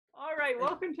right,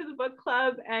 welcome to the book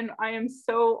club. And I am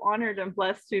so honored and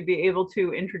blessed to be able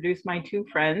to introduce my two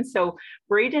friends. So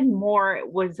Braden Moore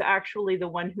was actually the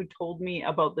one who told me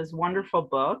about this wonderful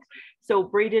book. So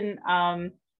Braden,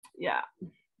 yeah,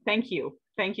 thank you.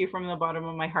 Thank you from the bottom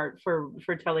of my heart for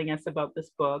telling us about this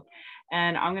book.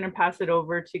 And I'm going to pass it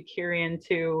over to Kieran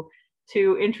to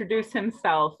introduce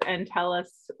himself and tell us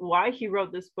why he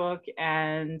wrote this book.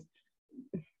 And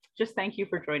just thank you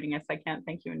for joining us. I can't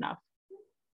thank you enough.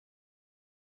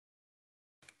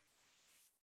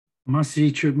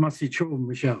 Merci,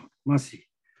 Michelle. Merci.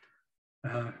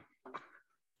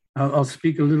 I'll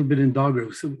speak a little bit in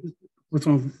Doggerel. So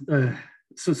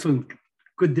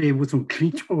good day with some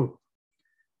clincho.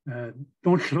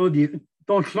 Don't clodie.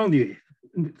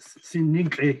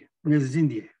 Siningre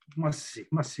nezindie.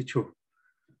 Merci, cho.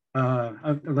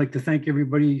 I'd like to thank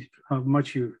everybody how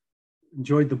much you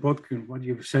enjoyed the book and what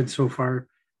you've said so far.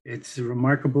 It's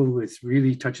remarkable. It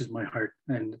really touches my heart,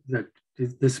 and that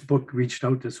this book reached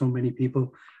out to so many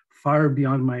people, far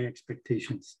beyond my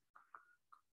expectations.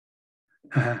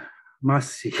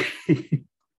 Merci.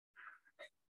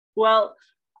 Well,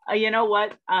 you know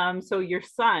what? So your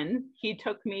son, he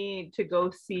took me to go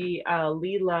see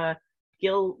Leela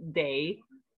Gilday,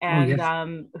 and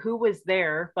yes. Who was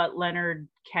there but Leonard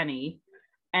Kenny.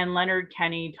 And Leonard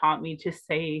Kenny taught me to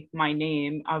say my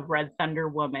name of Red Thunder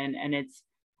Woman, and it's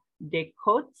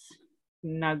Dekots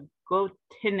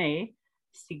Nagotine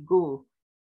Sigu.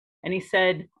 And he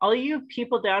said, all you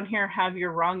people down here have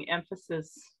your wrong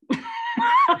emphasis.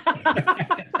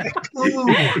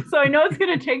 So I know it's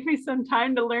going to take me some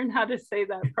time to learn how to say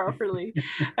that properly.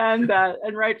 And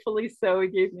rightfully so, he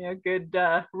gave me a good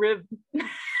rib.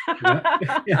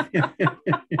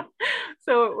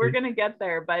 So we're going to get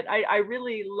there, but I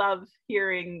really love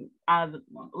hearing,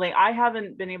 like I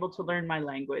haven't been able to learn my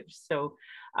language. So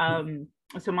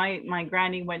so my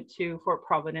granny went to Fort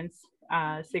Providence,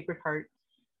 Sacred Heart.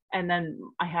 And then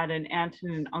I had an aunt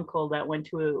and an uncle that went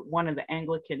to one of the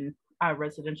Anglican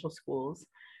residential schools.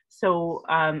 So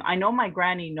I know my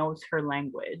granny knows her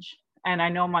language, and I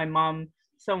know my mom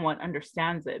somewhat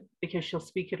understands it because she'll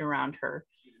speak it around her.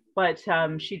 But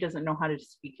she doesn't know how to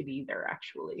speak it either,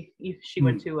 actually. She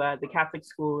went to the Catholic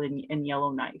school in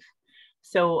Yellowknife.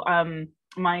 So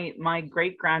my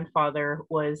great-grandfather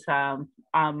was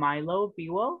Milo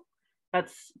Biwo.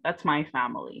 That's my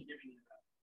family.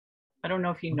 I don't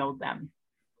know if you know them.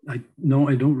 I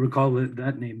don't recall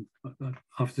that name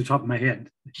off the top of my head.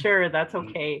 Sure, that's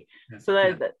okay. Yeah, so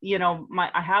that you know,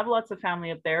 I have lots of family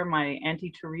up there. My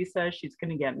Auntie Teresa, she's going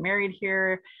to get married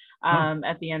here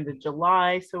at the end of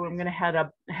July. So I'm going to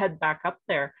head back up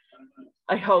there.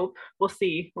 I hope. We'll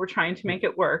see. We're trying to make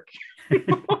it work.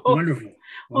 Wonderful.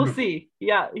 We'll see.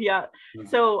 Yeah.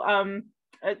 So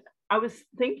I was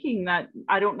thinking that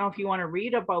I don't know if you want to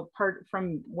read about part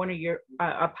from one of your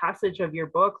a passage of your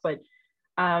book, but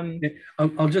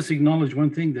I'll just acknowledge one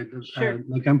thing that sure.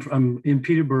 Like I'm in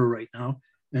Peterborough right now,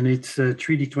 and it's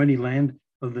Treaty 20 land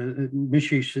of the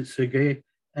Mississauga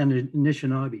and the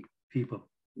Anishinaabe people,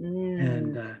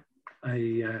 and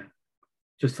I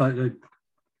just thought I'd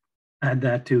add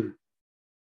that too.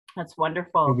 That's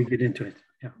wonderful. Before we get into it,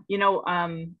 yeah. You know,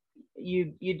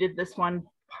 you did this one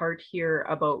part here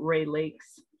about Ray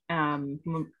Lakes, and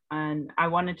I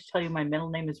wanted to tell you my middle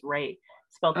name is Ray,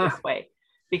 spelled this way,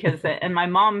 because and my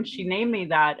mom, she named me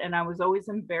that, and I was always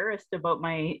embarrassed about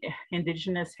my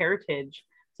Indigenous heritage.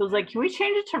 So I was like, can we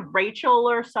change it to Rachel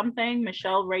or something,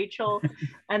 Michelle Rachel?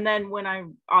 And then when I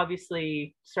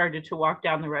obviously started to walk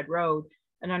down the Red Road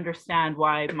and understand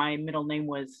why my middle name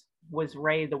was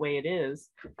Ray the way it is,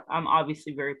 I'm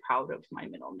obviously very proud of my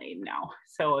middle name now.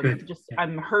 So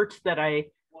I'm hurt that I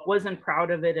wasn't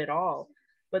proud of it at all.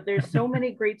 But there's so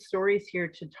many great stories here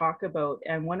to talk about.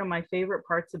 And one of my favorite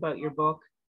parts about your book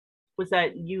was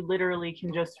that you literally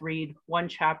can just read one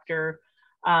chapter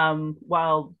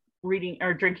while reading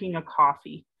or drinking a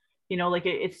coffee. You know, like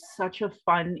it's such a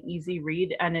fun, easy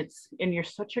read, and you're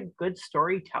such a good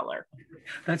storyteller.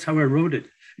 That's how I wrote it,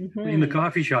 in the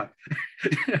coffee shop.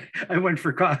 I went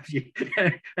for coffee,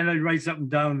 and I'd write something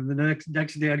down, and the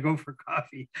next day I'd go for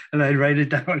coffee, and I'd write it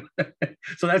down.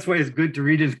 So that's why it's good to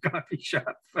read in the coffee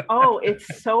shop. Oh,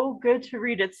 it's so good to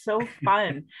read. It's so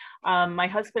fun. My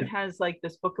husband has like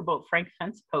this book about Frank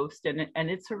Fencepost, and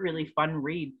it's a really fun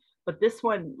read. But this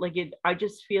one, like I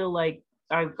just feel like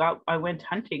I went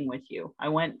hunting with you. I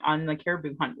went on the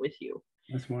caribou hunt with you.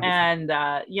 That's wonderful. And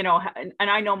you know, and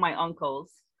I know my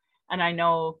uncles, and I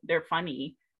know they're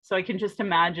funny. So I can just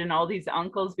imagine all these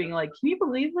uncles being like, "Can you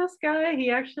believe this guy? He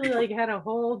actually like had a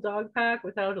whole dog pack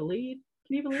without a lead.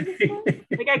 Can you believe this guy?"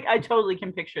 Like I totally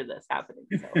can picture this happening.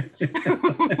 So.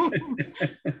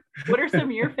 What are some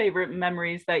of your favorite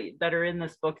memories that are in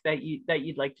this book that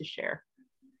you'd like to share?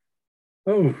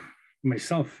 Oh,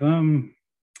 myself. The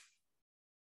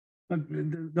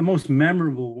most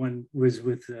memorable one was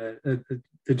with the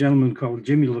gentleman called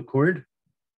Jimmy LaCorde,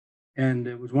 and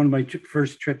it was one of my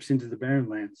first trips into the Barren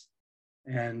Lands,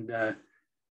 and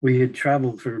we had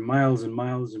traveled for miles and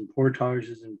miles in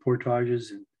portages and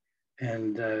portages,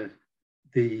 and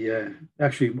the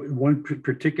actually one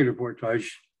particular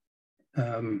portage,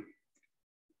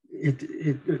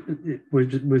 it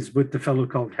was with the fellow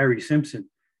called Harry Simpson,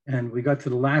 and we got to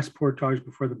the last portage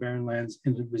before the Barren Lands,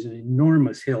 and it was an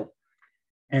enormous hill,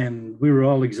 and we were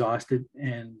all exhausted,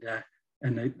 and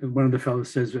one of the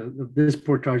fellows says, "This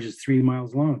portage is 3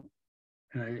 miles long,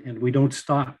 and we don't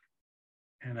stop."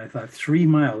 And I thought, 3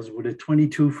 miles with a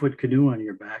 22-foot canoe on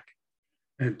your back,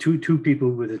 and two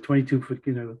people with a 22-foot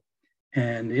canoe.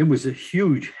 And it was a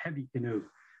huge, heavy canoe.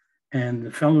 And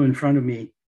the fellow in front of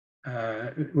me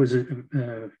was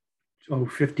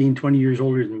 15, 20 years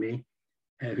older than me.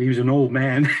 And he was an old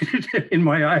man in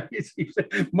my eyes. He was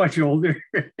much older.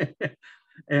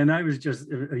 And I was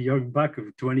just a young buck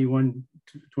of 21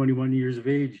 years of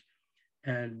age.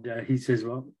 And he says,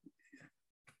 "Well,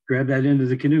 grab that end of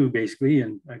the canoe," basically.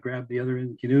 And I grabbed the other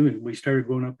end of the canoe, and we started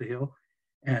going up the hill.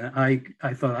 And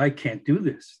I thought, I can't do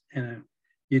this. And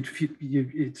it's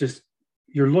just,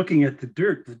 you're looking at the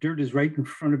dirt. The dirt is right in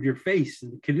front of your face,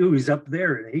 and the canoe is up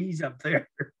there, and he's up there.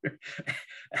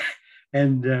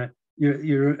 And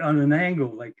you're on an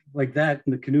angle like that,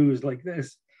 and the canoe is like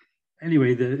this.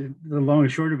 Anyway, the long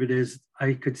and short of it is,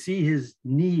 I could see his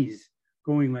knees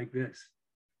going like this,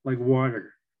 like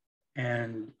water.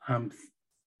 And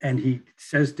he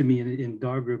says to me in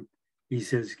Doggerib, he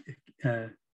says,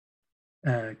 can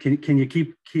you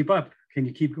keep up? Can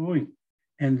you keep going?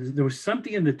 And there was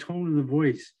something in the tone of the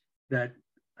voice that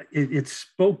it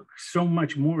spoke so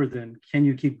much more than "can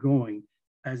you keep going,"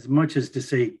 as much as to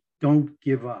say, "don't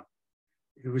give up."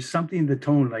 There was something in the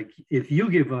tone, like, if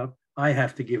you give up, I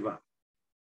have to give up.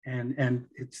 And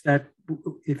it's that,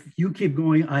 if you keep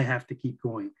going, I have to keep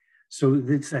going. So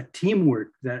it's that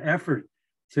teamwork, that effort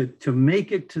to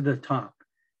make it to the top.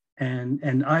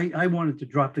 And I wanted to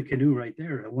drop the canoe right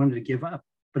there. I wanted to give up,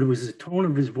 but it was the tone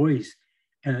of his voice.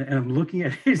 And I'm looking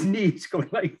at his knees going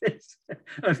like this.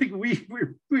 I think we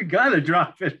gotta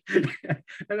drop it.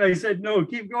 And I said, "No,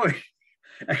 keep going."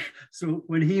 So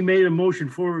when he made a motion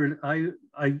forward,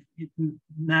 I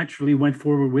naturally went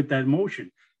forward with that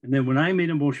motion. And then when I made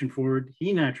a motion forward,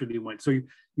 he naturally went. So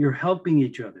you're helping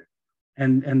each other.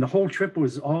 And the whole trip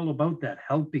was all about that,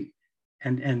 helping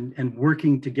and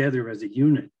working together as a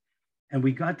unit. And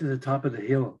we got to the top of the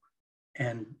hill,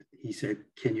 and he said,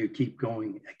 "Can you keep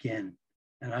going again?"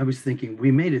 And I was thinking, we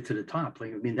made it to the top.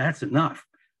 Like, I mean, that's enough.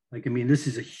 Like, I mean, this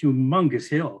is a humongous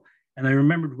hill. And I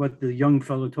remembered what the young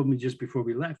fellow told me just before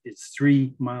we left. It's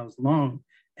 3 miles long,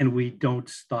 and we don't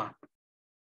stop.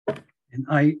 And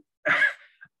I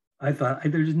thought,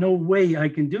 there's no way I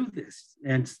can do this.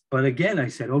 But again, I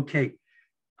said, okay,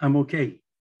 I'm okay.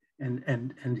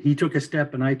 And he took a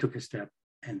step, and I took a step.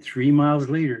 And 3 miles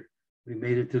later, we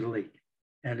made it to the lake.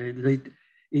 And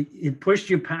it pushed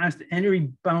you past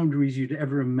any boundaries you'd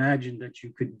ever imagined that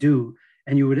you could do,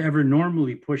 and you would ever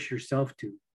normally push yourself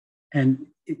to. And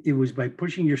it was by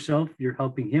pushing yourself, you're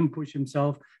helping him push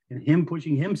himself, and him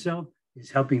pushing himself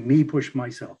is helping me push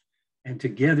myself. And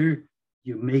together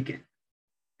you make it.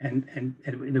 And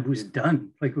it was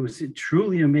done. Like, it was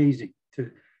truly amazing.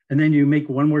 And then you make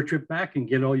one more trip back and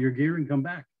get all your gear and come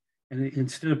back. And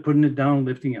instead of putting it down,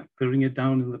 lifting up, putting it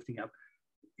down and lifting up,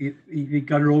 you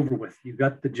got it over with. You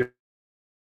got the job.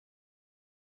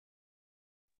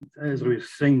 As we were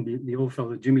saying, the old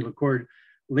fellow, Jimmy LaCorde,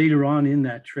 later on in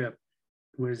that trip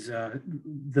was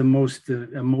the most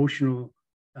emotional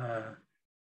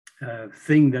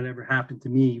thing that ever happened to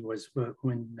me was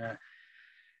when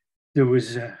there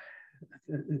was,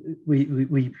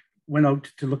 we went out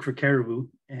to look for caribou,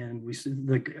 and we,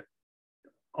 like,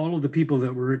 all of the people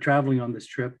that were traveling on this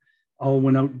trip all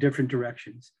went out different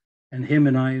directions. And him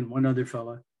and I and one other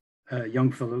fella, a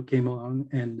young fellow, came along,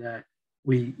 and a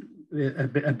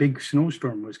big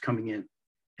snowstorm was coming in,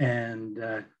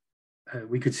 and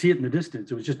we could see it in the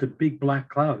distance. It was just a big black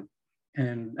cloud.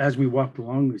 And as we walked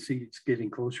along, we see it's getting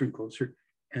closer and closer.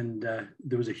 And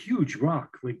there was a huge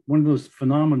rock, like one of those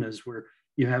phenomena where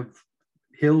you have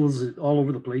hills all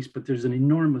over the place, but there's an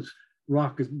enormous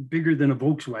rock, bigger than a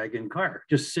Volkswagen car,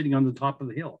 just sitting on the top of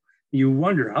the hill. You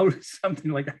wonder, how did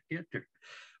something like that get there?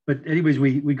 But anyways,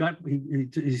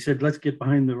 he said, "Let's get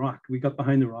behind the rock." We got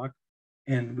behind the rock,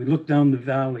 and we looked down the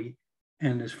valley,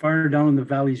 and as far down the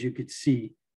valley as you could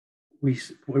see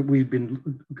we've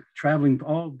been traveling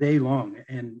all day long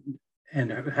and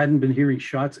hadn't been hearing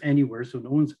shots anywhere, so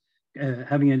no one's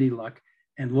having any luck.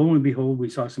 And lo and behold, we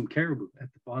saw some caribou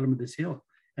at the bottom of this hill,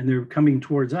 and they're coming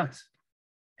towards us.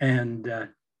 And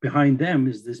behind them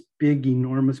is this big,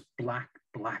 enormous black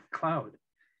cloud.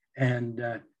 And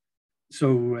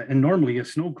and normally a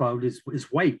snow cloud is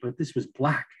white, but this was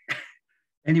black.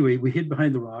 Anyway, we hid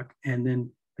behind the rock, and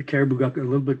then the caribou got a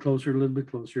little bit closer,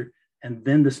 and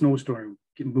then the snowstorm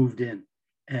moved in.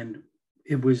 And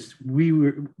because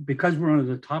we're on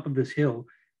the top of this hill,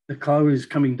 the cloud is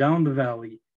coming down the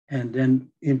valley and then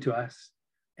into us.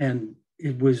 And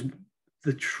it was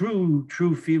the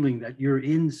true feeling that you're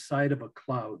inside of a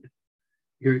cloud.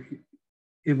 It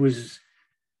was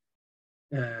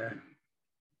an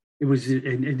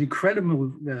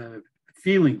incredible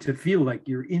feeling to feel like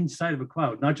you're inside of a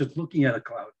cloud, not just looking at a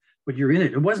cloud, but you're in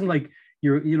it. It wasn't like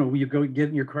you go get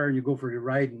in your car and you go for a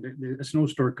ride and a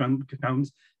snowstorm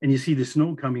comes and you see the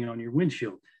snow coming on your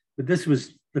windshield. But this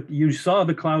was, you saw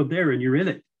the cloud there and you're in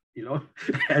it,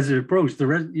 as it approached. The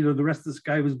rest of the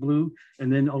sky was blue,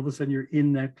 and then all of a sudden you're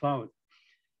in that cloud.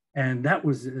 And that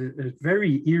was a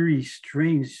very eerie,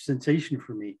 strange sensation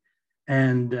for me.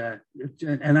 And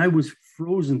I was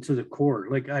frozen to the core,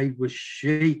 like I was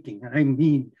shaking. I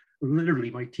mean, literally,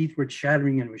 my teeth were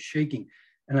chattering and was shaking.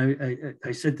 And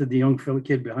I said to the young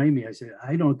kid behind me, I said,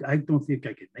 I don't think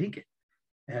I could make it.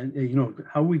 And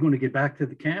how are we going to get back to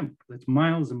the camp? That's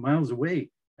miles and miles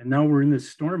away. And now we're in this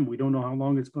storm. We don't know how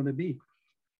long it's going to be.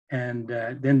 And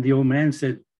then the old man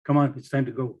said, come on, it's time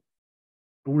to go.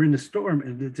 But we're in the storm,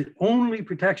 and the only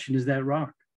protection is that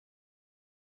rock.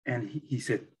 And he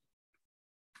said,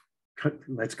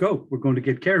 let's go. We're going to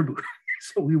get caribou.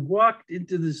 So we walked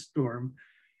into this storm,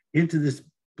 into this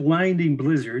blinding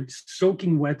blizzard,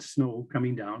 soaking wet snow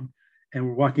coming down, and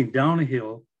we're walking down a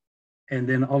hill. And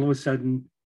then all of a sudden,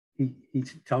 he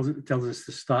tells us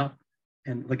to stop.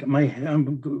 And like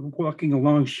I'm walking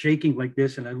along shaking like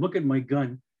this, and I look at my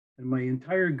gun, and my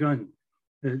entire gun,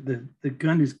 the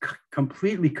gun is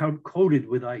completely coated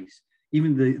with ice.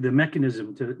 Even the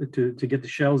mechanism to get the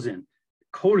shells in,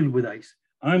 coated with ice.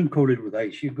 I'm coated with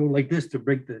ice. You go like this to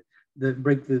break the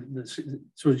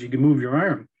so that you can move your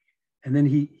arm. And then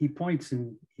he points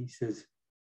and he says,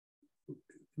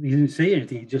 he didn't say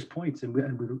anything. He just points, and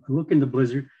we look in the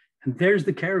blizzard, and there's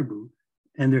the caribou,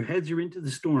 and their heads are into the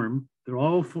storm. They're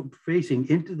all facing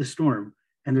into the storm,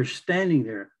 and they're standing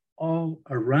there all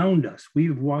around us.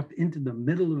 We've walked into the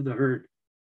middle of the herd.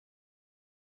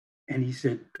 And he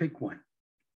said, pick one.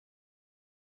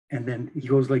 And then he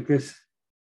goes like this.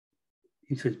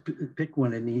 He says, pick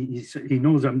one. And he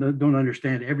knows I don't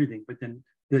understand everything. But then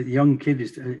the young kid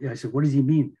I said, what does he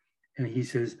mean? And he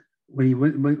says, when he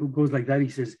goes like that, he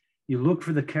says, you look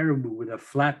for the caribou with a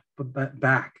flat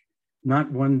back,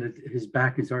 not one that his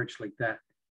back is arched like that,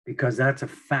 because that's a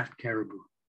fat caribou.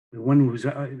 The one whose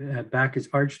back is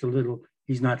arched a little,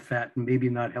 he's not fat and maybe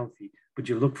not healthy, but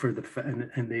you look for the fat,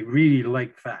 and they really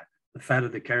like fat. The fat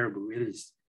of the caribou, it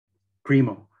is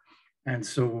primo. And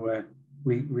so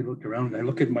we looked around, and I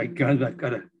look at my gun. I've got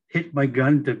to hit my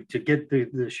gun to get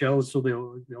the shells so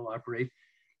they'll operate.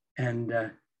 And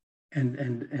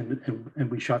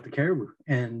we shot the caribou.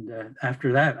 And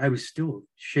after that, I was still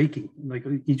shaking, like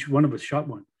each one of us shot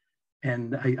one.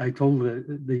 And I told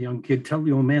the young kid, tell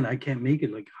the old man I can't make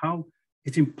it. Like, how?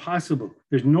 It's impossible.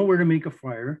 There's nowhere to make a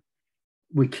fire.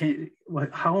 We can't,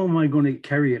 how am I going to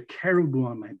carry a caribou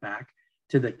on my back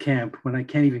to the camp when I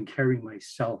can't even carry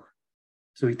myself?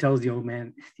 So he tells the old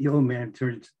man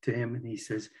turns to him and he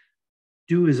says,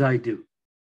 do as I do.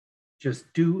 Just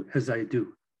do as I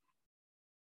do.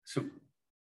 So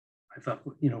I thought,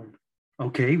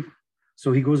 okay.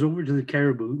 So he goes over to the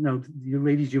caribou. Now, you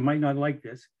ladies, you might not like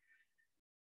this,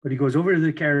 but he goes over to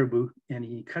the caribou and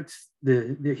he cuts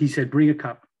he said, bring a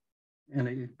cup. And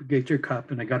I get your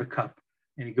cup, and I got a cup.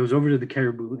 And he goes over to the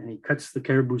caribou and he cuts the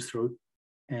caribou's throat.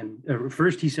 And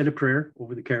first he said a prayer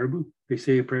over the caribou. They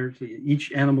say a prayer to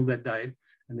each animal that died,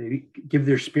 and they give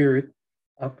their spirit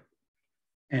up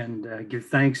and give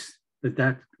thanks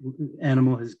that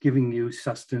animal is giving you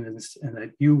sustenance and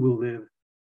that you will live,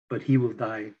 but he will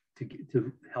die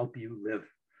to help you live.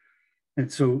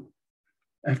 And so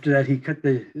after that, he cut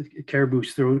the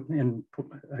caribou's throat, and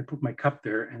I put my cup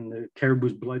there, and the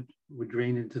caribou's blood would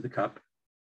drain into the cup.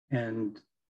 And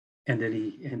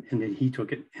then he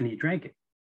took it and he drank it.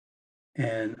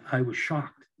 And I was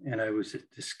shocked, and I was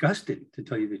disgusted, to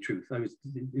tell you the truth.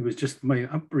 It was just my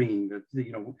upbringing that,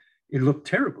 it looked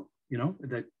terrible,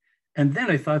 and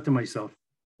then I thought to myself,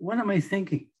 what am I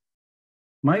thinking?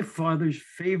 My father's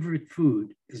favorite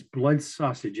food is blood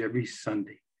sausage every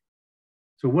Sunday.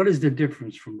 So what is the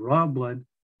difference from raw blood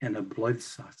and a blood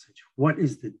sausage? What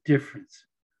is the difference?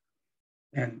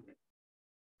 And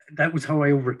that was how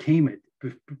I overcame it.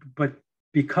 But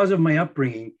because of my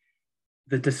upbringing,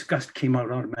 the disgust came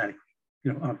out automatically.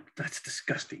 Oh, that's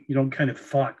disgusting. Kind of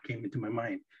thought came into my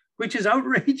mind, which is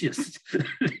outrageous.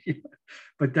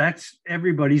 But that's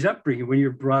everybody's upbringing when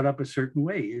you're brought up a certain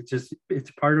way.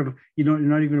 It's part of, you're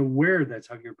not even aware that's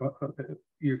how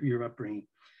your upbringing.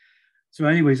 So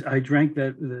anyways, I drank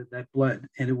that blood,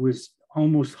 and it was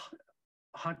almost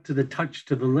hot to the touch,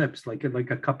 to the lips, like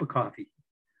a cup of coffee.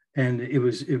 And it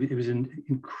was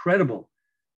incredible,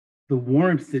 the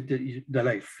warmth that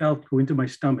I felt go into my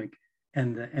stomach,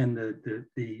 and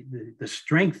the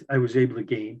strength I was able to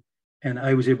gain, and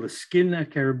I was able to skin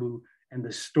that caribou, and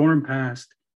the storm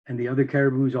passed, and the other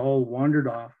caribous all wandered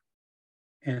off,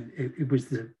 and it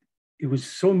was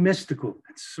so mystical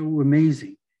and so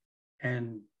amazing.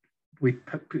 And we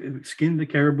skinned the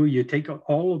caribou. You take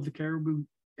all of the caribou,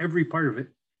 every part of it,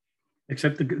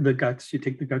 except the guts. You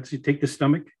take the guts, you take the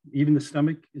stomach. Even the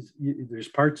stomach there's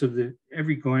parts of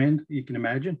every gland you can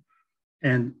imagine,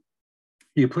 and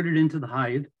you put it into the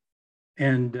hide,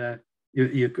 and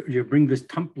you bring this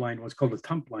tump line, what's called a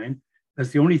tump line. That's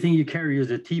the only thing you carry,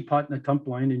 is a teapot and a tump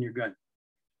line in your gun.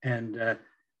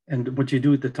 And what you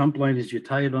do with the tump line is you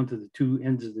tie it onto the two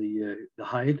ends of the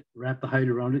hide, wrap the hide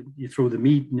around it, you throw the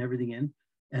meat and everything in,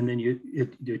 and then you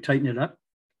tighten it up,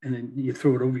 and then you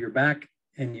throw it over your back,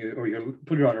 and you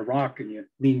put it on a rock, and you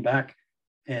lean back,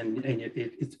 and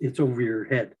it's over your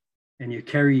head, and you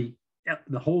carry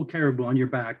the whole caribou on your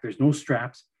back. There's no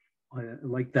straps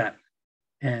like that,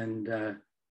 and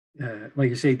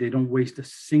like I say, they don't waste a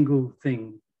single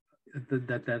thing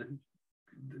that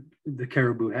the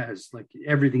caribou has. Like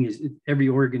every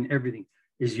organ, everything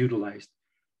is utilized.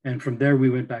 And from there, we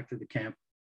went back to the camp.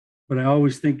 But I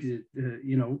always think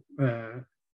that,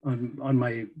 on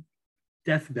my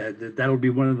deathbed, that'll be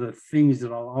one of the things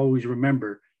that I'll always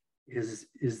remember is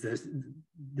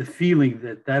the feeling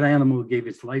that animal gave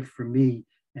its life for me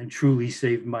and truly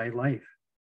saved my life.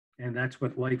 And that's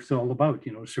what life's all about,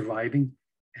 surviving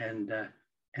and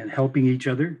helping each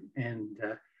other. And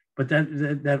but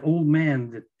that old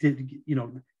man that did,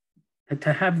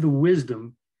 to have the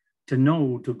wisdom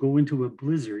to go into a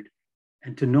blizzard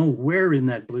and to know where in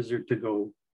that blizzard to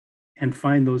go and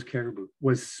find those caribou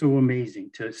was so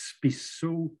amazing. To be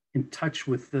so in touch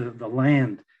with the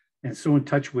land, and so in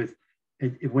touch with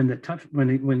it, when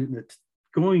the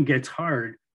going gets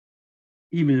hard,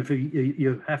 even if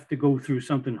you have to go through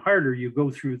something harder, you go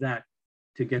through that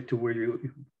to get to where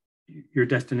your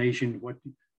destination, what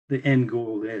the end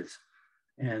goal is.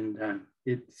 And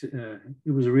it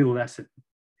was a real lesson,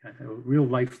 a real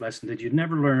life lesson that you'd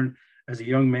never learn as a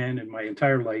young man in my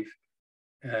entire life.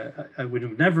 I would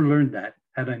have never learned that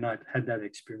had I not had that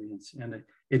experience. And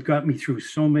it got me through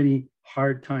so many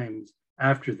hard times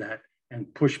after that,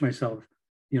 and pushed myself,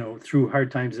 through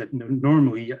hard times that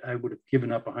normally I would have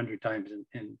given up 100 times.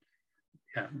 And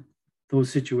yeah, those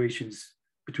situations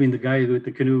between the guy with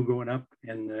the canoe going up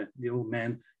and the old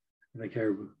man and the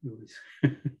caribou, it was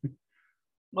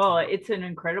Well, it's an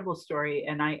incredible story.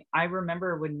 And I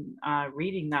remember when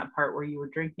reading that part where you were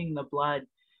drinking the blood,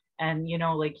 and,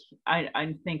 like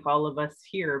I think all of us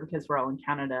here, because we're all in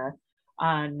Canada,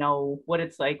 know what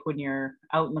it's like when you're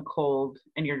out in the cold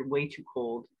and you're way too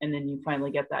cold, and then you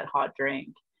finally get that hot drink,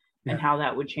 and how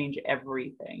that would change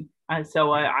everything.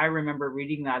 So I remember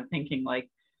reading that thinking, like,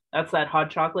 that's that hot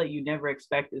chocolate you never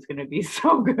expect is going to be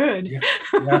so good.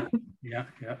 Yeah.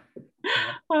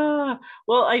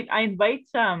 Well, I invite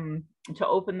to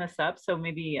open this up. So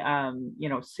maybe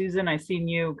Susan, I seen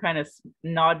you kind of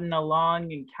nodding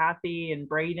along, and Kathy and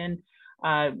Braden.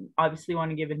 Obviously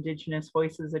want to give Indigenous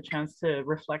voices a chance to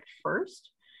reflect first.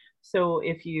 So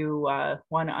if you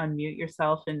want to unmute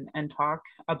yourself and talk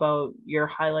about your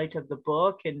highlight of the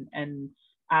book, and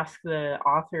ask the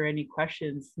author any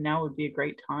questions, now would be a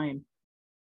great time.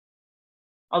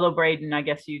 Although Braden, I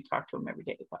guess you talk to him every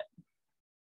day, but.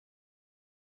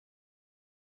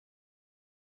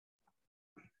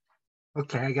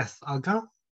 Okay, I guess I'll go.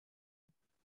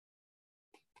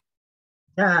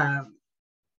 Yeah.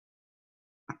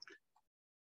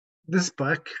 This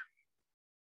book,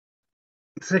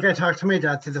 it's like I talked to my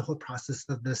dad through the whole process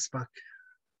of this book.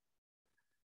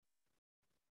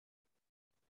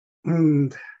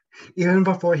 And even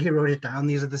before he wrote it down,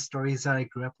 these are the stories that I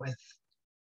grew up with.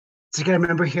 It's like I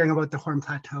remember hearing about the Horn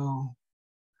Plateau,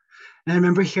 and I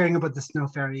remember hearing about the snow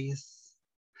fairies,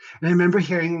 and I remember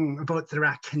hearing about the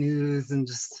rat canoes, and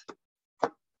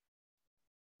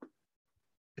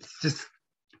it's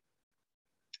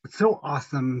so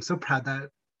awesome. I'm so proud that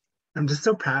I'm just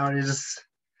so proud.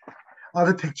 all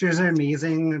the pictures are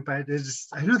amazing, but it's just,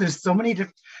 I know there's so many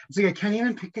different, it's like I can't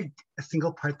even pick a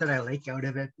single part that I like out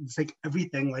of it. It's like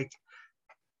everything, like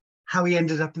how he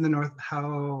ended up in the north,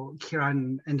 how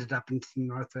Kieran ended up into the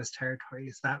Northwest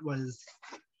Territories. That was,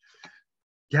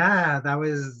 yeah, that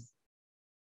was,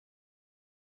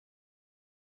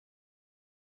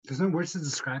 there's no words to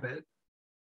describe it.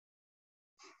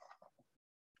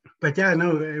 But yeah,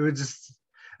 no, it was just,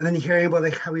 and then hearing about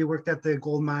like how he worked at the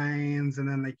gold mines, and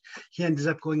then like he ended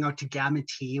up going out to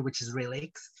Gamete, which is Ray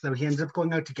Lakes. So he ended up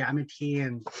going out to Gamete,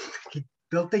 and he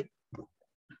built like,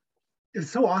 it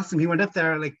was so awesome. He went up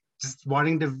there like just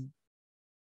wanting to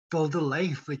build a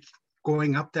life, like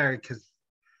going up there because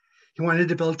he wanted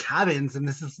to build cabins. And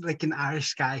this is like an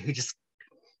Irish guy who just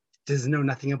doesn't know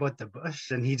nothing about the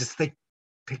bush, and he just like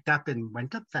picked up and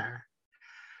went up there.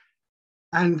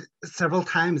 And several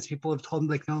times people have told him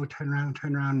like, no, turn around,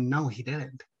 turn around. No, he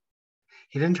didn't.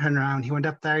 He didn't turn around. He went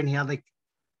up there and he had like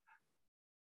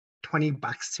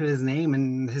 $20 to his name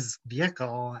and his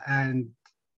vehicle, and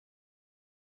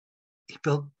he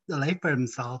built a life for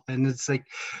himself. And it's like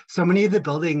so many of the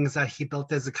buildings that he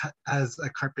built as a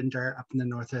carpenter up in the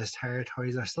Northwest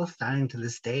Territories are still standing to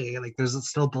this day. Like there's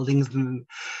still buildings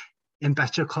in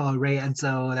Betcha called Ray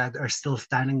Edzo that are still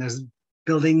standing. There's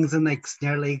buildings in like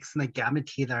Snare Lakes and like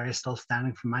Gamete that are still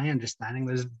standing from my understanding.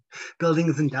 There's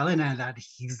buildings in Delana that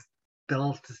he's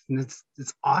built, and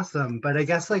it's awesome. But I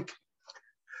guess like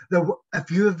a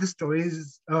few of the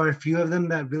stories, or a few of them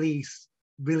that really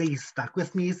stuck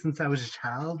with me since I was a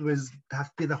child, was have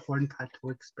to be the Horn Plateau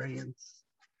experience.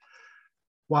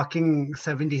 Walking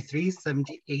 73,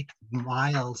 78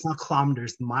 miles, not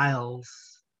kilometers, miles.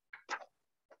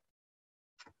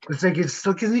 It's like, it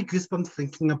still gives me goosebumps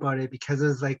thinking about it, because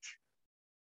it's like,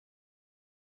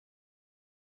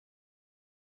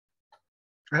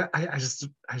 I just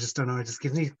don't know. It just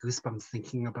gives me goosebumps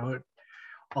thinking about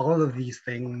all of these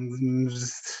things. And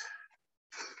just,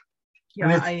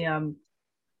 yeah,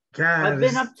 yeah, I've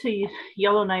been up to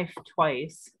Yellowknife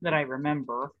twice that I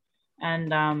remember,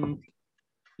 and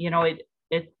you know,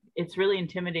 it's really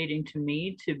intimidating to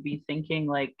me to be thinking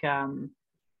like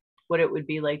what it would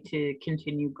be like to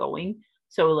continue going.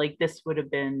 So like this would have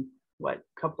been what,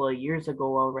 a couple of years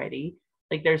ago already.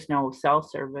 Like there's no cell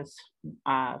service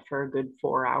for a good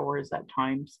 4 hours at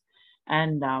times,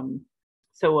 and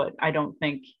so I don't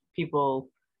think people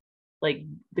like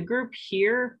the group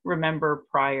here remember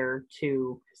prior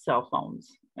to cell phones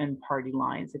and party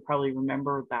lines. They probably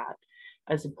remember that,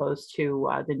 as opposed to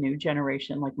the new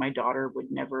generation. Like my daughter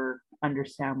would never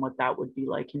understand what that would be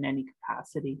like in any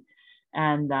capacity.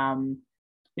 And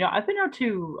you know, I've been out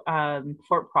to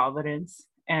Fort Providence,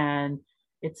 and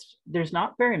there's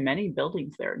not very many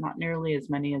buildings there, not nearly as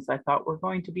many as I thought were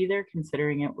going to be there,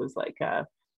 considering it was like a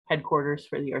headquarters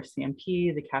for the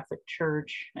RCMP, the Catholic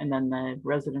Church, and then the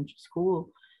residential school.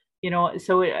 You know,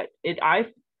 so I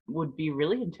would be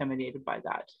really intimidated by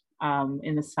that.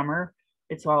 In the summer,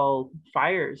 it's all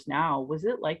fires now. Was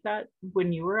it like that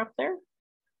when you were up there?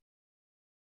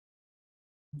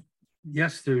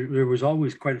 Yes, there was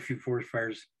always quite a few forest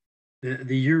fires.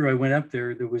 The year I went up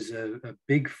there, there was a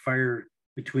big fire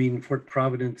between Fort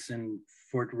Providence and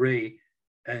Fort Ray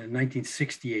in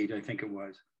 1968, I think it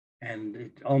was.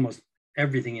 And almost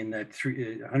everything in that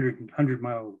 100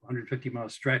 mile, 150 mile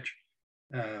stretch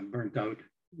burnt out.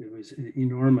 It was an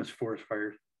enormous forest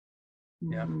fire.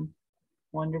 Yeah.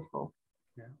 Wonderful.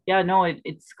 Yeah, no,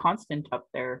 it's constant up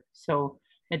there. So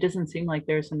it doesn't seem like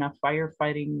there's enough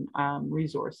firefighting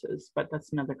resources, but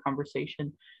that's another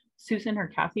conversation. Susan or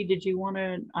Kathy, did you want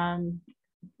to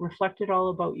reflect at all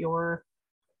about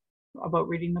about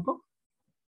reading the book?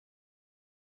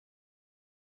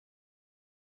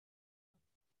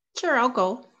 Sure, I'll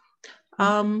go.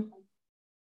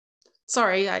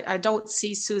 Sorry, I don't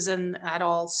see Susan at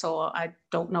all, so I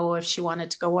don't know if she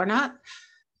wanted to go or not.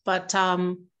 But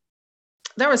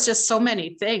there was just so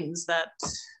many things that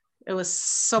it was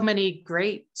so many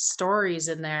great stories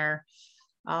in there.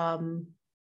 I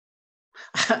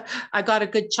got a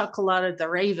good chuckle out of the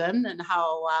Raven and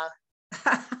how,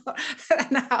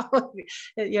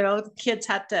 you know, the kids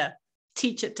had to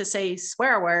teach it to say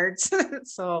swear words.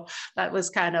 So that was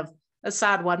kind of a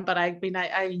sad one, but I mean,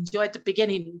 I enjoyed the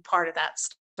beginning part of that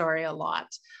story a lot.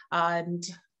 And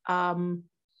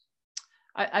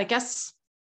I guess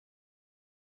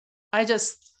I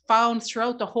just found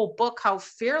throughout the whole book how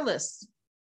fearless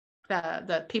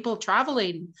the people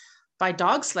traveling by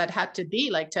dog sled had to be,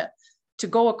 like to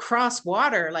go across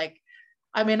water. Like,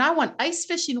 I mean, I went ice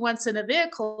fishing once in a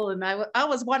vehicle, and I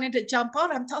was wanting to jump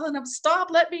out. I'm telling them, stop,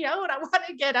 let me out. I want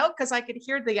to get out because I could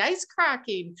hear the ice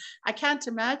cracking. I can't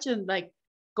imagine like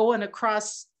going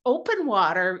across open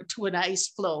water to an ice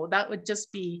floe. That would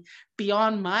just be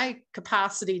beyond my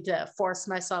capacity to force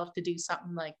myself to do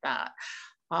something like that.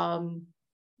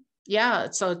 Yeah,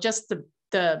 so just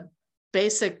the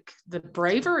basic, the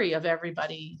bravery of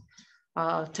everybody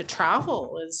to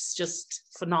travel is just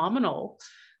phenomenal.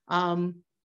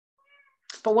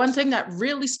 But one thing that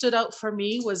really stood out for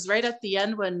me was right at the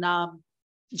end when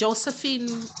Josephine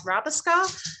Rabiska,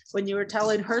 when you were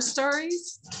telling her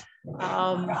stories,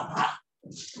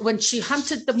 when she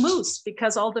hunted the moose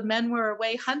because all the men were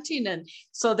away hunting. And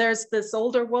so there's this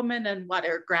older woman and what,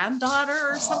 her granddaughter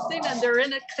or something, and they're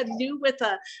in a canoe with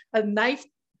a knife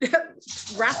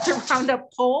wrapped around a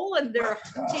pole and they're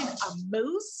hunting a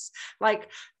moose. Like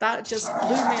that just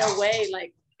blew me away.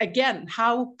 Like, again,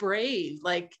 how brave.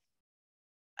 Like,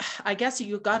 I guess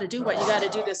you got to do what you got to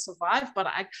do to survive, but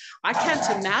I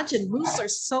can't imagine. Moose are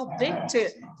so big to,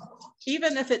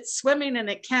 even if it's swimming and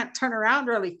it can't turn around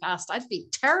really fast, I'd be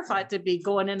terrified to be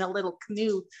going in a little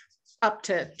canoe up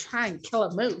to try and kill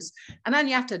a moose. And then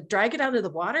you have to drag it out of the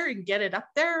water and get it up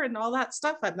there and all that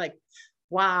stuff. I'm like,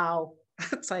 wow.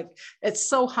 It's like, it's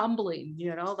so humbling,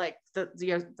 you know, like the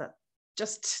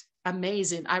just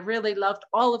amazing. I really loved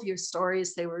all of your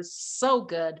stories. They were so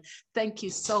good. Thank you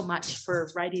so much for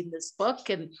writing this book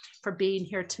and for being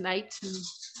here tonight and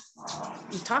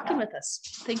talking with us.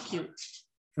 Thank you.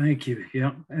 Thank you.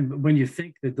 Yeah. And when you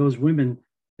think that those women,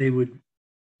 they would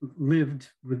lived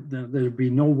with, there'd be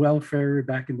no welfare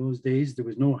back in those days. There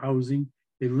was no housing.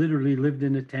 They literally lived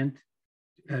in a tent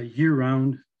year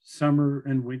round, summer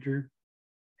and winter.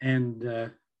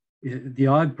 And the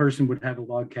odd person would have a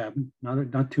log cabin,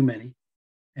 not too many,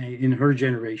 in her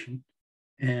generation,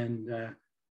 and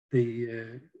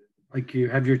like you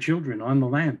have your children on the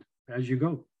land as you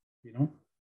go. You know,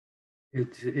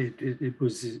 it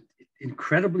was an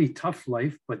incredibly tough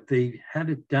life, but they had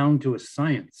it down to a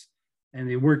science, and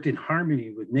they worked in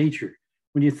harmony with nature.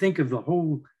 When you think of the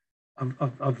whole of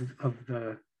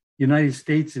the United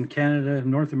States and Canada and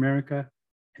North America,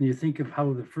 and you think of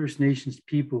how the First Nations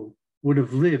people would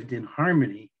have lived in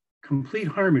harmony, complete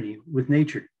harmony with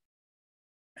nature.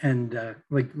 And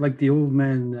like the old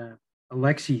man,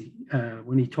 Alexi,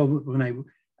 when I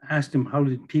asked him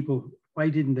why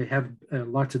didn't they have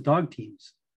lots of dog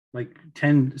teams, like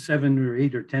 7 or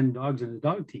 8 or 10 dogs in a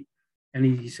dog team? And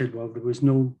he said, well, there was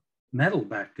no metal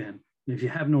back then. And if you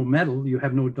have no metal, you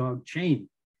have no dog chain.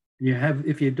 And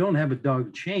if you don't have a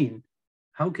dog chain,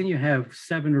 how can you have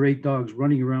 7 or 8 dogs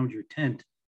running around your tent?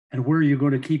 And where are you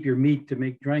going to keep your meat to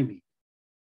make dry meat?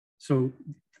 So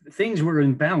things were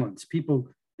in balance.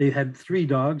 They had 2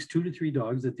 to 3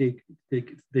 dogs that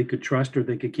they could trust or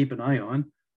they could keep an eye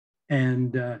on.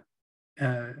 And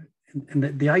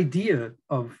the idea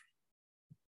of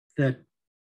that,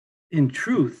 in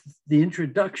truth, the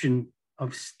introduction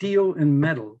of steel and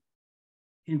metal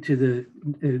into the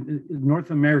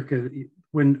North America,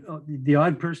 when the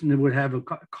odd person that would have a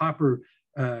copper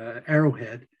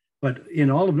arrowhead, but in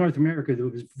all of North America, there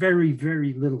was very,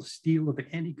 very little steel of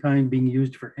any kind being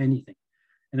used for anything.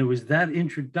 And it was that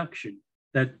introduction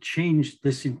that changed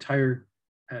this entire,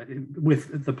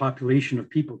 with the population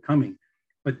of people coming.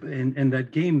 And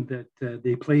that game that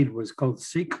they played was called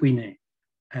Sequine.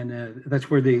 And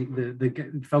that's where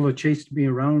the fellow chased me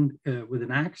around with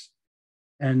an axe.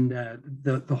 And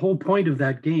the whole point of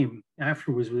that game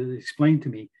afterwards was explained to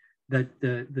me that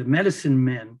the medicine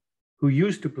men who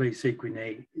used to play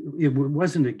Sequine, it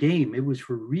wasn't a game, it was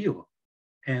for real.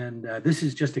 And this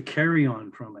is just a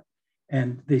carry-on from it.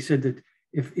 And they said that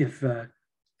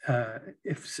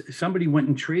if somebody went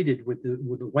and traded with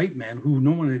a white man who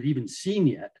no one had even seen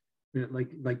yet,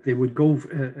 like they would go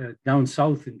down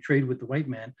south and trade with the white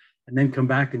man and then come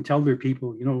back and tell their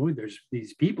people, you know, there's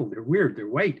these people, they're weird, they're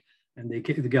white, and they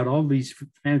got all these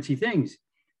fancy things.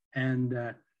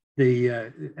 And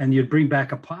and you'd bring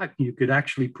back a pot, and you could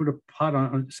actually put a pot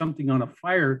on something on a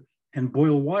fire and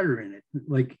boil water in it.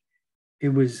 Like, it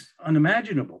was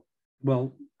unimaginable.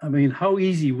 Well, I mean, how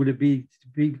easy would it be to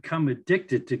become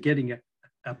addicted to getting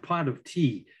a pot of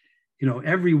tea? You know,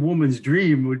 every woman's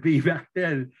dream would be back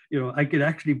then, you know, I could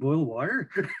actually boil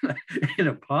water in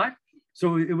a pot.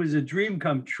 So it was a dream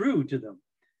come true to them.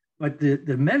 But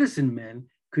the medicine men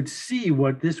could see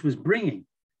what this was bringing.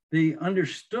 They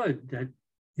understood that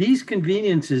these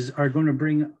conveniences are going to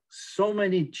bring so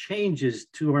many changes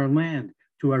to our land,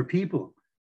 to our people.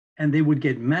 And they would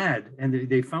get mad. And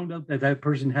they found out that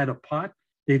person had a pot,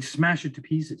 they'd smash it to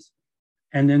pieces.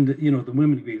 And then, the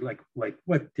women would be like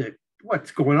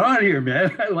what's going on here,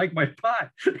 man? I like my pot.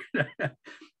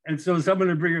 And so someone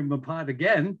would bring him a pot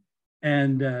again.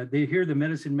 And they hear the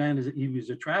medicine man, he was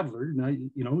a traveler. Now,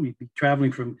 he'd be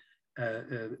traveling from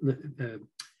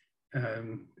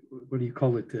what do you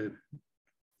call it?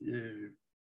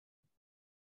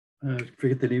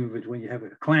 Forget the name of it when you have a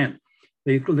clan.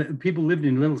 People lived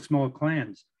in little small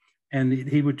clans, and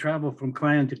he would travel from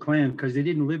clan to clan because they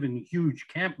didn't live in huge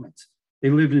campments. They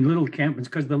lived in little campments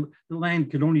because the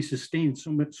land could only sustain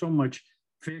so much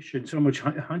fish and so much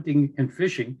hunting and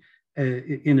fishing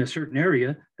in a certain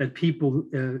area that people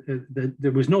that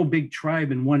there was no big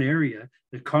tribe in one area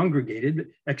that congregated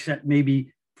except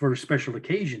maybe for special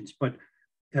occasions. But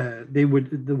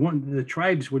the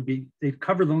tribes would be, they'd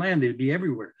cover the land, they'd be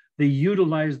everywhere. They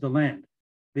utilized the land.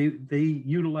 They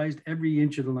utilized every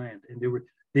inch of the land, and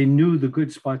they knew the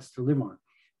good spots to live on.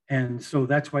 And so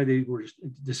that's why they were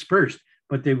dispersed.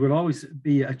 But there would always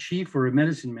be a chief or a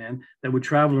medicine man that would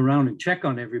travel around and check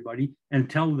on everybody and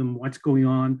tell them what's going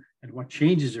on and what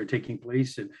changes are taking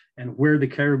place and where the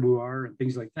caribou are and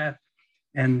things like that.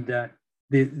 And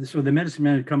so the medicine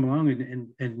man would come along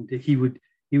and he would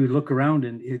look around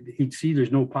and he'd see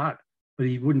there's no pot, but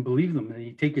he wouldn't believe them. And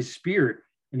he'd take his spear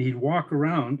and he'd walk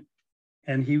around,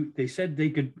 and they said they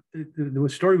could, the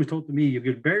story was told to me, you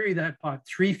could bury that pot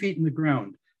 3 feet in the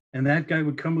ground, and that guy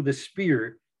would come with a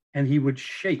spear and he would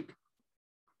shake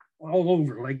all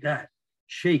over like that,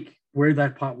 shake where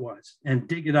that pot was and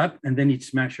dig it up, and then he'd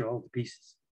smash it all to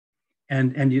pieces.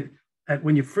 And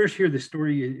when you first hear the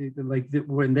story,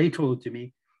 when they told it to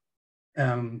me,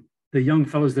 the young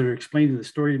fellows that are explaining the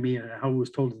story to me and how it was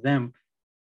told to them,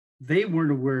 they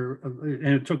weren't aware of, and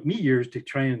it took me years to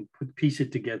try and piece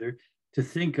it together, to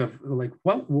think of like,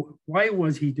 why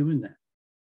was he doing that?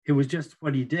 It was just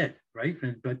what he did, right?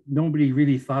 But nobody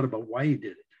really thought about why he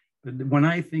did it. But when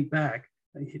I think back,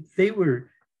 they were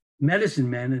medicine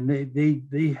men, and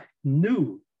they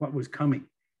knew what was coming.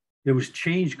 There was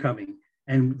change coming,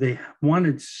 and they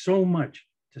wanted so much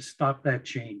to stop that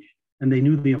change, and they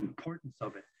knew the importance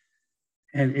of it.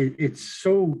 And it's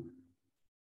so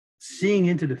seeing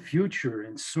into the future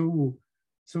and so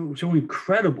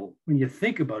incredible when you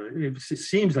think about it. It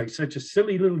seems like such a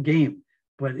silly little game,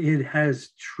 but it has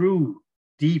true,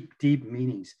 deep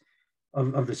meanings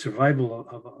of the survival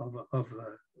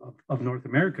of North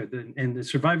America and the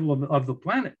survival of the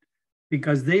planet,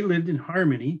 because they lived in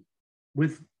harmony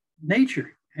with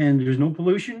nature, and there's no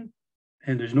pollution,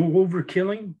 and there's no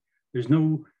overkilling. There's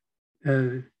no,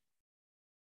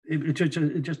 it's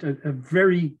just a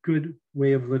very good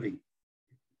way of living.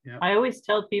 Yeah. I always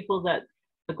tell people that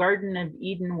the Garden of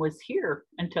Eden was here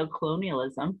until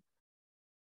colonialism.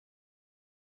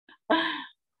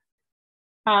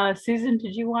 Susan,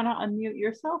 did you want to unmute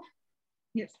yourself?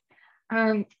 Yes.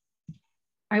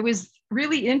 I was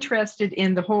really interested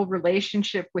in the whole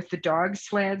relationship with the dog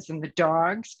sleds and the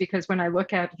dogs, because when I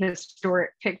look at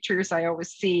historic pictures, I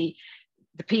always see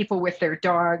the people with their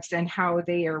dogs and how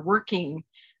they are working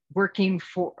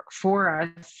for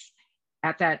us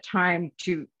at that time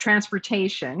to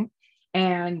transportation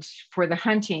and for the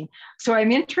hunting. So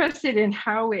I'm interested in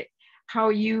how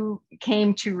you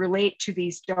came to relate to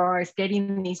these dogs,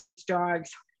 getting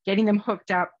them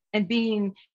hooked up and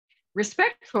being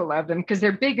respectful of them, because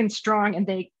they're big and strong,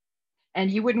 and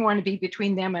you wouldn't want to be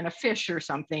between them and a fish or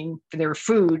something for their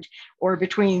food, or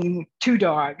between two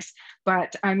dogs.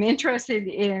 But I'm interested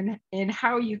in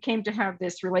how you came to have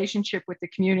this relationship with the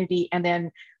community and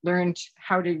then learned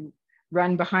how to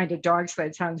run behind a dog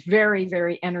sled. Sounds very,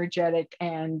 very energetic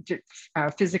and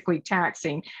physically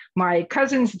taxing. My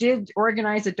cousins did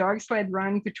organize a dog sled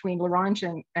run between La Ronge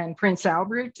and Prince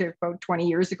Albert about 20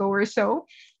 years ago or so.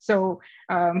 So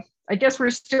I guess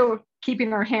we're still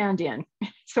keeping our hand in.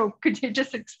 So could you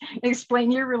just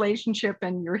explain your relationship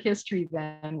and your history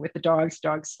then with the dogs,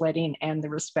 dog sledding, and the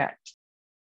respect?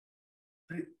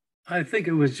 I think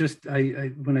it was just,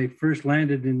 when I first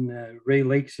landed in Ray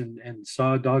Lakes and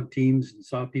saw dog teams and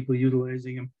saw people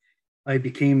utilizing them, I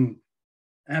became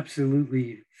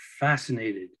absolutely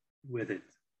fascinated with it.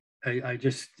 I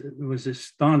just was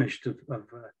astonished of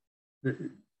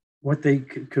what they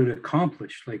could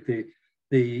accomplish. Like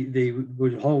they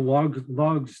would haul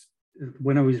logs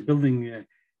when I was building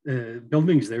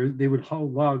buildings there. They would haul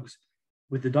logs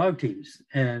with the dog teams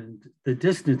and the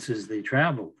distances they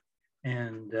traveled.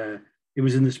 And it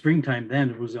was in the springtime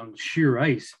then. It was on sheer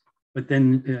ice. But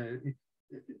then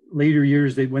later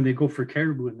years, when they go for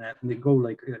caribou and that, and they go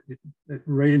like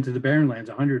right into the barren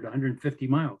lands, 100, 150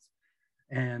 miles.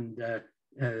 And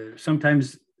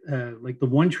sometimes, like the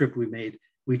one trip we made,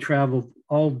 we traveled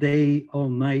all day, all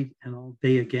night, and all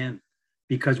day again,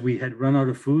 because we had run out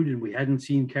of food and we hadn't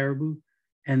seen caribou.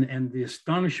 And the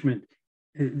astonishment,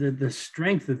 the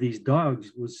strength of these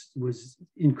dogs was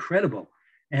incredible.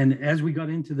 And as we got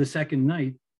into the second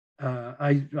night,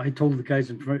 I told the guys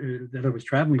that I was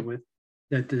traveling with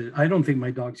that I don't think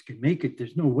my dogs can make it.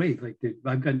 There's no way. Like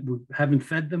haven't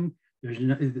fed them. There's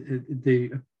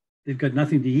they've got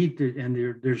nothing to eat, and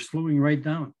they're slowing right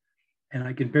down, and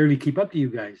I can barely keep up to you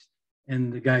guys.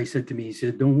 And the guy said to me, he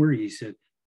said, "Don't worry." He said,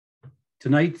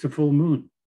 "Tonight's a full moon."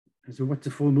 I said, "What's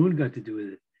the full moon got to do with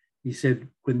it?" He said,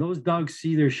 "When those dogs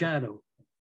see their shadow,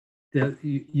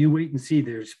 you wait and see.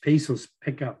 Their pace will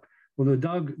pick up." Well,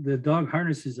 the dog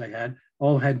harnesses I had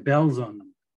all had bells on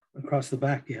them across the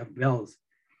back. You have bells,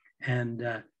 and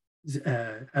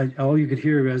all you could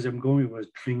hear as I'm going was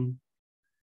cling,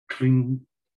 cling,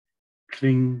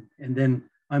 cling, and then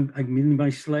I'm in my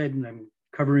sled and I'm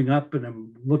covering up and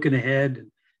I'm looking ahead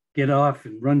and get off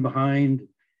and run behind,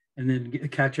 and then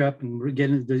catch up and get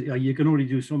into you can only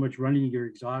do so much running. You're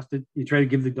exhausted. You try to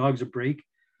give the dogs a break,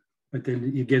 but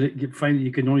then you find that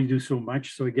you can only do so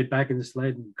much. So I get back in the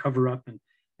sled and cover up, and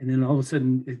then all of a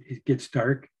sudden it gets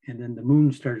dark, and then the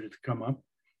moon started to come up.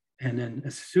 And then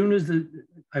as soon as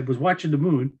I was watching the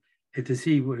moon to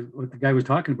see what the guy was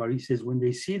talking about, he says, when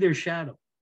they see their shadow,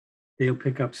 they'll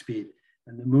pick up speed.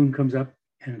 And the moon comes up,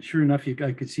 and sure enough,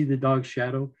 I could see the dog's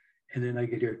shadow, and then I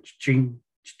could hear ching,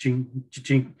 ching,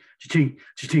 ching, ching,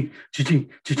 ching, ching,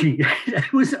 ching.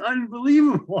 It was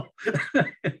unbelievable.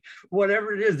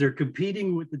 Whatever it is, they're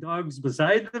competing with the dogs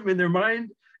beside them in their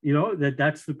mind. You know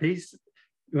that's the pace.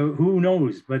 Who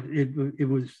knows? But it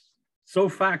was so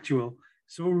factual,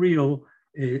 so real.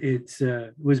 It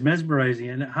was mesmerizing,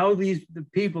 and how the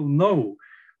people know,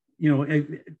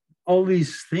 all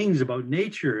these things about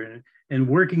nature and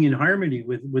working in harmony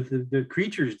with the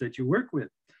creatures that you work with.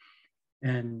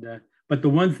 And but the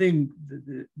one thing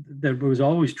that was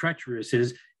always treacherous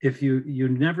is if you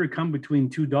never come between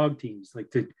two dog teams,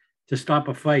 like to stop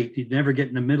a fight, you'd never get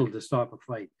in the middle to stop a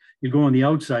fight. You'd go on the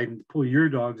outside and pull your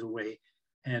dogs away,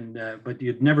 and but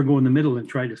you'd never go in the middle and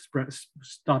try to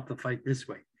stop the fight this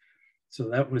way. So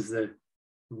that was the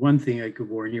one thing I could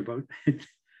warn you about.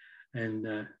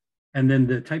 And then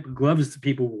the type of gloves that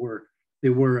people wore, they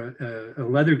wore a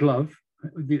leather glove.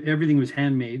 Everything was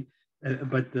handmade,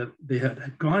 but they had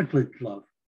a gauntlet glove,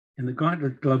 and the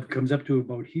gauntlet glove comes up to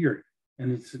about here,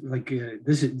 and it's like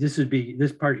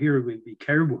this part here would be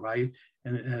caribou hide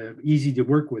and easy to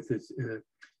work with. It's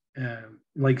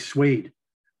like suede,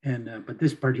 and but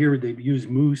this part here they'd use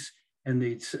moose, and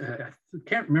I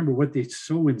can't remember what they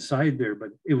sew inside there,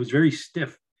 but it was very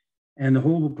stiff. And the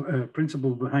whole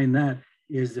principle behind that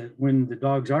is that when the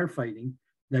dogs are fighting,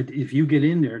 that if you get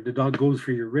in there, the dog goes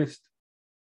for your wrist,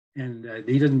 and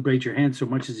he doesn't break your hand so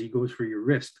much as he goes for your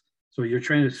wrist. So you're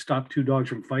trying to stop two dogs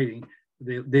from fighting.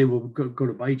 They will go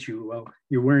to bite you. Well,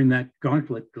 you're wearing that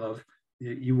gauntlet glove.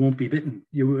 You won't be bitten.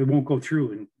 It won't go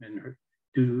through and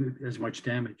do as much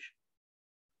damage.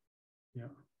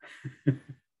 Yeah.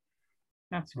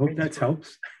 That's Hope that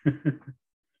helps.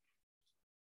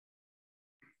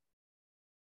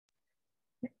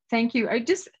 Thank you.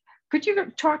 Could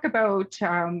you talk about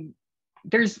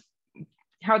there's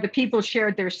how the people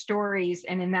shared their stories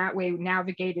and in that way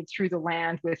navigated through the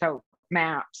land without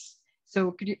maps.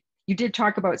 So you did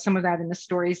talk about some of that in the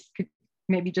stories. Could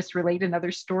maybe just relate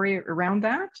another story around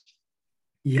that?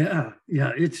 Yeah,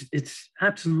 it's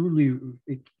absolutely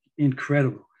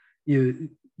incredible. You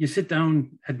sit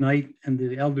down at night and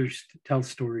the elders tell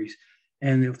stories,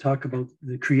 and they'll talk about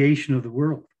the creation of the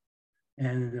world,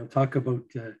 and they'll talk about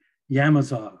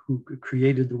Yamaza, who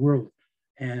created the world,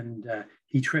 and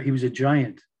he was a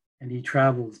giant, and he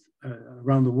traveled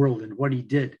around the world, and what he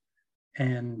did,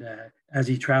 and as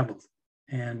he traveled,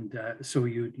 and so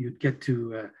you'd get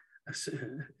to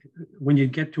when you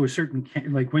get to a certain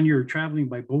like when you're traveling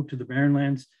by boat to the Barren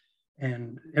Lands,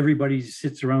 and everybody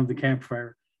sits around the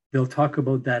campfire, they'll talk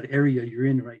about that area you're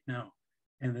in right now,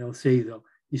 and they'll say,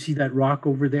 you see that rock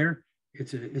over there?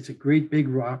 It's a great big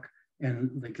rock,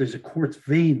 and like there's a quartz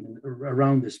vein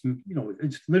around this.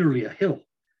 It's literally a hill,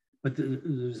 but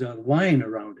there's a line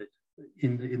around it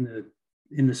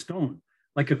in the stone,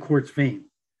 like a quartz vein.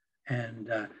 And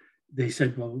they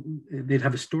said, well, they'd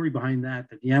have a story behind that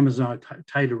the Amazon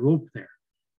tied a rope there,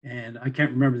 and I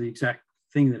can't remember the exact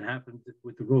thing that happened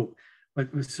with the rope, but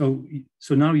so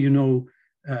now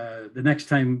the next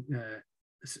time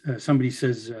somebody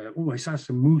says, oh, I saw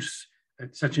some moose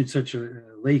at such and such a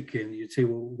lake, and you'd say,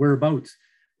 well, whereabouts?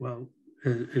 Well,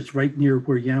 it's right near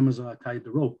where Yamaza tied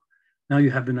the rope. Now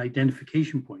you have an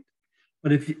identification point.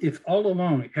 But if all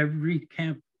along, every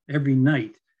camp, every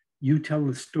night, you tell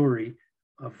the story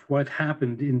of what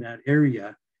happened in that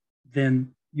area,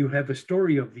 then you have a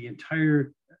story of the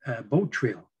entire boat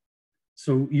trail.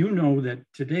 So you know that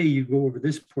today you go over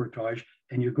this portage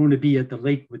and you're going to be at the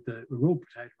lake with the rope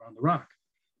tied around the rock.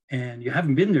 And you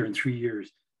haven't been there in 3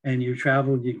 years. and you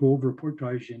travel, you go over a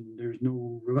portage and there's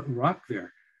no rock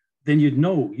there, then you'd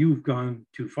know you've gone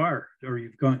too far, or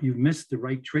you've missed the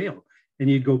right trail, and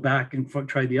you'd go back and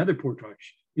try the other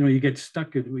portage. You know, you get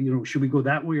stuck at, you know, should we go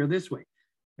that way or this way?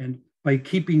 And by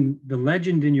keeping the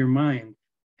legend in your mind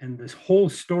and this whole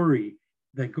story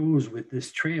that goes with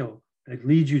this trail that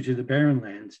leads you to the Barren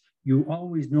Lands, you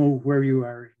always know where you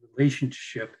are in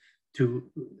relationship to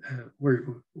where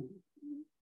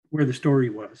the story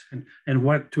was, and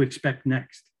what to expect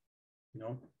next. You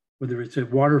know, whether it's a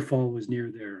waterfall was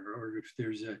near there, or if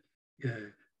there's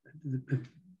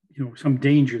you know, some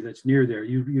danger that's near there,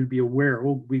 you'd be aware,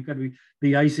 oh, we've got to be,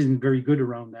 the ice isn't very good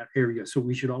around that area, so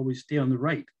we should always stay on the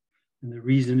right. And the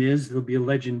reason is there'll be a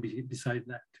legend beside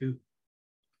that too.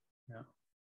 Yeah.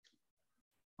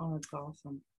 Oh, that's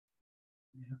awesome.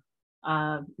 Yeah.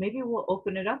 Maybe we'll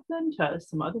open it up then to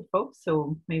some other folks.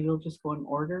 So maybe we'll just go in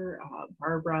order.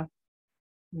 Barbara,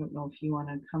 I don't know if you want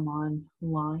to come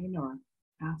online or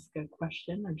ask a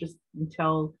question, or just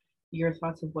tell your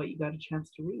thoughts of what you got a chance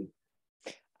to read.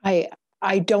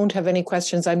 I don't have any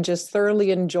questions. I'm just thoroughly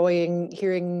enjoying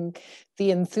hearing the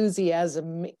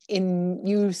enthusiasm in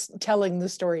you telling the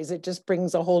stories. It just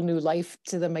brings a whole new life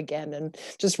to them again, and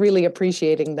just really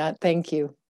appreciating that. Thank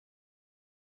you.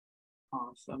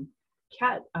 Awesome.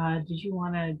 Kat, did you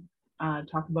want to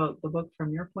talk about the book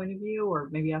from your point of view, or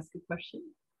maybe ask a question?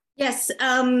 Yes.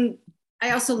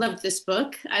 I also loved this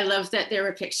book. I love that there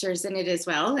were pictures in it as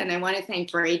well. And I want to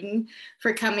thank Braden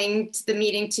for coming to the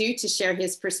meeting too, to share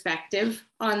his perspective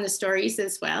on the stories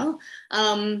as well.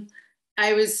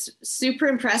 I was super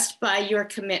impressed by your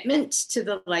commitment to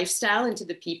the lifestyle and to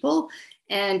the people,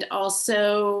 and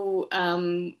also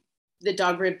the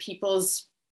Dog Rib people's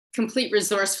complete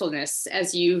resourcefulness,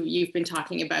 as you've been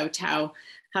talking about how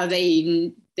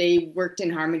they worked in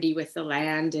harmony with the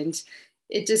land. And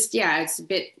it just, yeah, it's a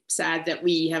bit sad that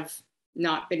we have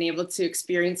not been able to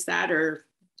experience that or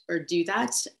do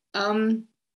that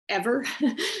ever.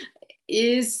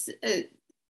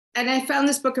 And I found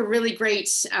this book a really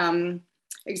great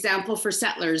example for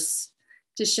settlers,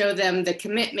 to show them the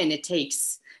commitment it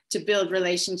takes to build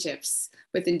relationships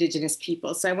with Indigenous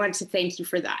people. So I want to thank you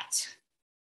for that.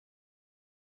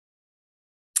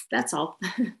 That's all.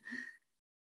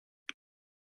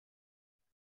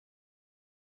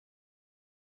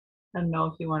 I don't know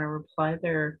if you want to reply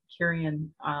there, Kirian.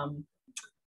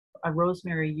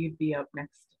 Rosemary, you'd be up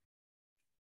next.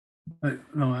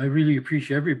 No, I really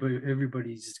appreciate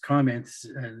everybody's comments,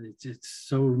 and it's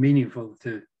so meaningful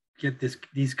to get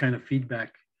these kind of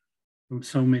feedback from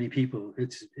so many people.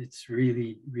 It's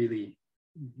really, really,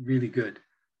 really good.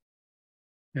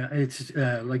 Yeah, it's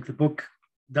like the book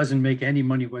doesn't make any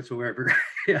money whatsoever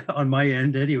on my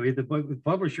end anyway. The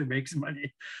publisher makes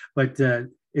money, but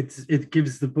it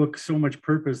gives the book so much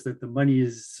purpose that the money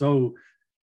is so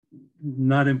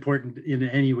not important in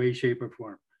any way, shape, or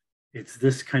form. It's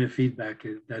this kind of feedback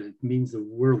that it means the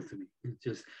world to me. It's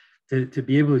just to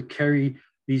be able to carry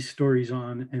these stories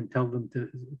on and tell them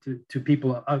to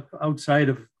people outside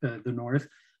of the North,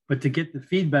 but to get the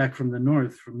feedback from the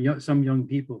North, from some young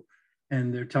people,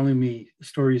 and they're telling me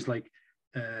stories like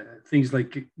things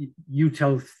like, you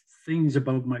tell things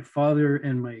about my father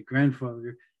and my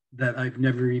grandfather that I've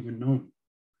never even known,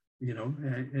 you know,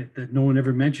 that no one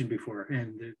ever mentioned before.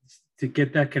 And to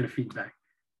get that kind of feedback,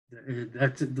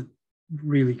 that's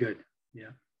really good.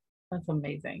 Yeah. That's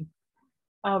amazing.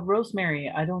 Rosemary,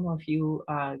 I don't know if you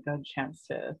got a chance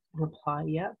to reply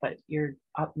yet, but you're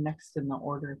up next in the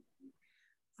order.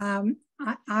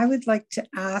 I would like to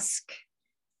ask,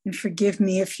 and forgive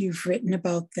me if you've written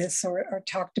about this or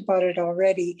talked about it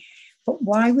already, but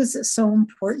why was it so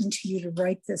important to you to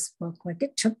write this book? Like,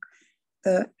 it took,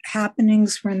 the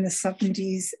happenings were in the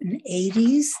 70s and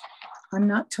 80s. I'm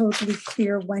not totally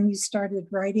clear when you started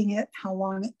writing it, how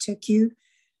long it took you,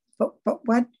 but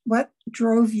what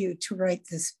drove you to write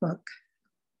this book?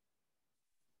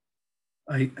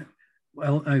 I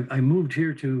moved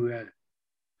here to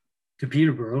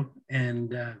Peterborough,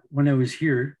 and when I was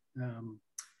here,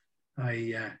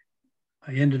 I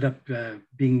ended up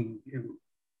being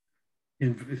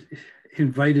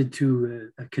invited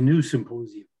to a canoe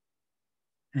symposium.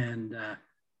 And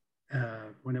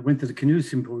when I went to the canoe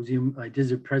symposium, I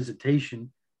did a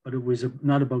presentation, but it was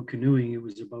not about canoeing. It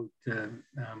was about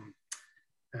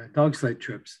dog sled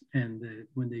trips. And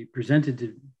when they presented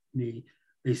to me,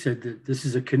 they said that this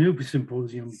is a canoe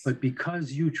symposium, but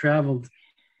because you traveled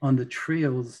on the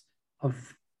trails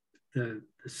of the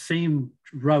same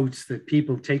routes that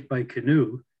people take by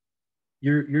canoe,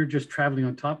 you're just traveling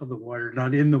on top of the water,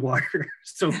 not in the water.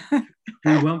 So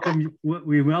we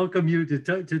welcome you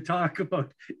to talk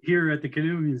about here at the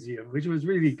Canoe Museum, which was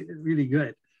really, really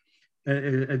good.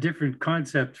 A different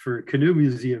concept for a canoe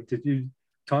museum to do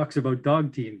talks about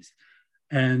dog teams.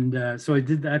 And so I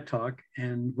did that talk.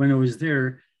 And when I was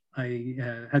there, I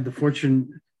had the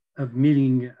fortune of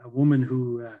meeting a woman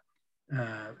who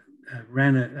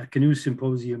ran a canoe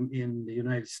symposium in the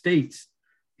United States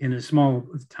in a small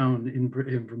town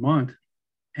in Vermont.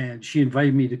 And she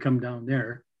invited me to come down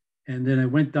there. And then I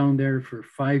went down there for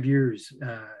 5 years,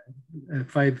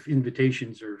 5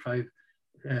 invitations or 5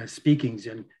 speakings.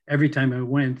 And every time I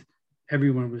went,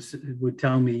 everyone would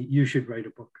tell me, you should write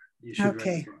a book. You should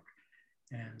write a book.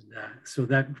 And so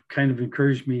that kind of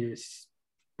encouraged me to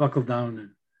buckle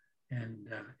down. And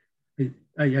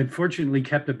I unfortunately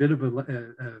kept a bit of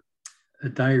a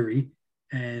diary,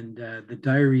 and the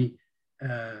diary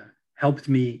helped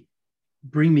me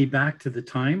bring me back to the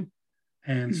time.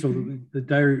 And so the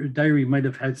diary might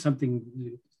have had something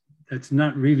that's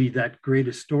not really that great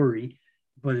a story,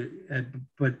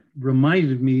 but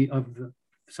reminded me of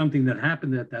something that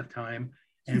happened at that time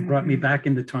and brought me back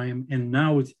into time. And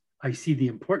now I see the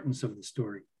importance of the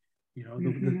story. You know,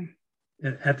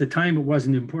 at the time it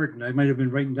wasn't important. I might have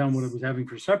been writing down what I was having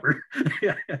for supper,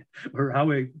 or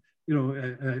how I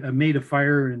made a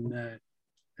fire and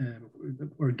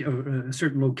or a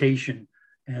certain location,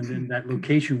 and then that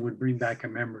location would bring back a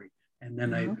memory. And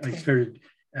then I started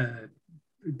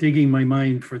digging my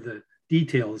mind for the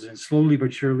details, and slowly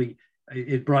but surely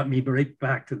it brought me right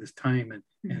back to this time, and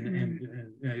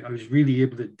I was really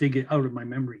able to dig it out of my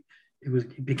memory.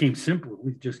 It became simple.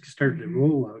 We just started to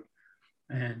roll out,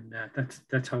 and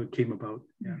that's how it came about.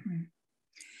 Yeah.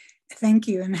 Thank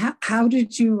you. And how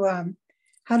did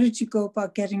you go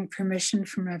about getting permission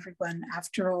from everyone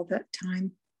after all that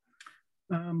time?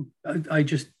 I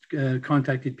just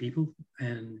contacted people,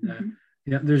 and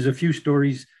yeah, there's a few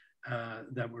stories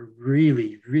that were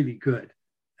really, really good,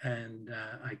 and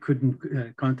I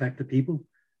couldn't contact the people,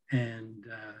 and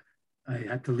I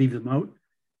had to leave them out.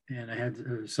 And I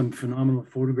had some phenomenal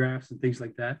photographs and things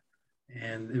like that,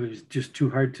 and it was just too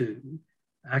hard to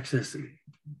access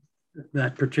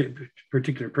that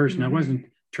particular person. I wasn't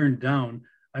turned down.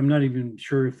 I'm not even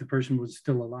sure if the person was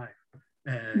still alive.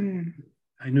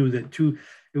 I knew that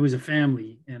it was a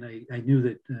family, and I knew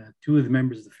that 2 of the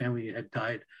members of the family had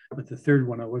died, but the third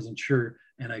one I wasn't sure,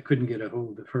 and I couldn't get a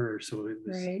hold of her. So it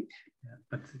was, yeah,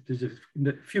 but there's a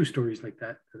few stories like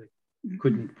that that I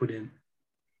couldn't put in.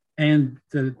 And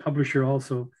the publisher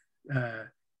also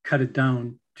cut it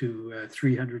down to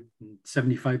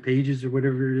 375 pages or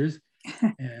whatever it is.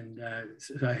 And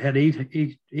so I had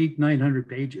 900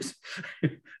 pages.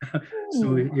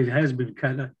 So it has been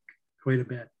cut up quite a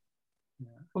bit.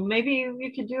 Yeah. Well, maybe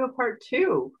you could do a part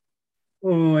 2.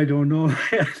 Oh, I don't know.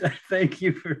 Thank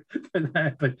you for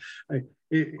that, but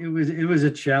it was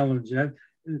a challenge.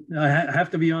 I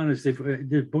have to be honest. If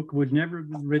the book would never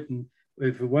have been written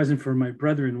if it wasn't for my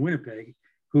brother in Winnipeg,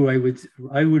 who I would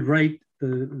write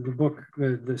the book,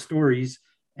 the stories,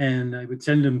 and I would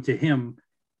send them to him,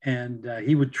 and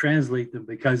he would translate them,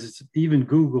 because it's even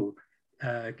Google.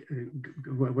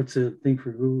 What's the thing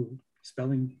for Google?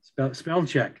 Spell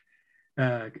check.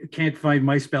 Can't find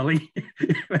my spelling.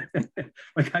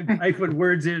 Like I put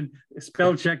words in,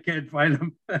 spell check can't find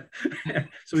them.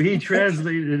 So he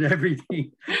translated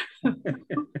everything.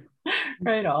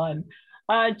 Right on.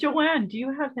 Joanne, do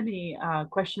you have any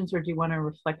questions, or do you want to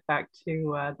reflect back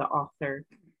to the author?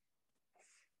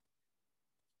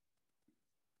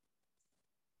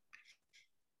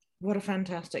 What a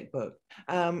fantastic book.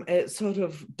 It sort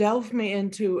of delved me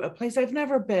into a place I've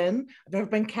never been. I've never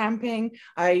been camping.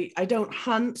 I don't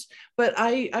hunt, but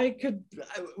I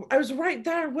was right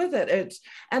there with it.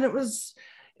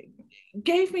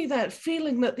 Gave me that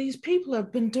feeling that these people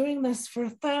have been doing this for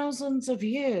thousands of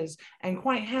years and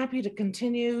quite happy to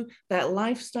continue that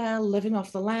lifestyle, living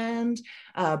off the land,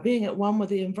 being at one with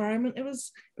the environment. It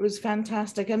was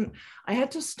fantastic. And I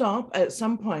had to stop at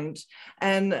some point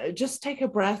and just take a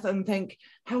breath and think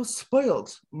how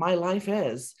spoiled my life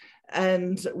is,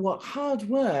 and what hard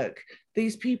work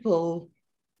these people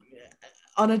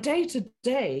on a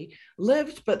day-to-day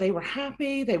lived, but they were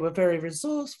happy, they were very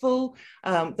resourceful,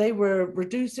 they were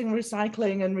reducing,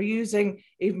 recycling, and reusing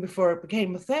even before it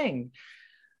became a thing.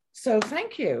 So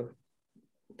thank you.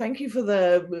 Thank you for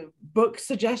the book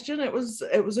suggestion. It was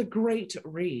a great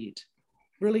read.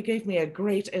 Really gave me a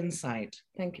great insight.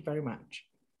 Thank you very much.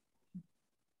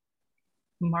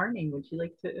 Marnie, would you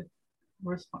like to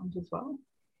respond as well?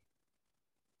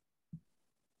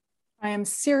 I am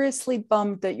seriously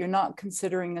bummed that you're not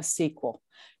considering a sequel,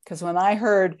 because when I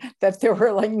heard that there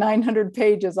were like 900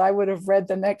 pages, I would have read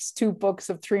the next 2 books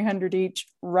of 300 each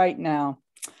right now.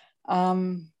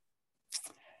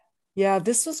 Yeah,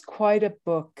 this was quite a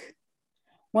book.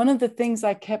 One of the things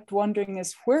I kept wondering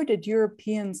is, where did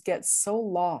Europeans get so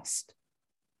lost?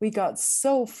 We got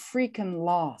so freaking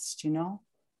lost, you know?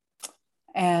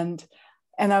 And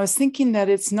I was thinking that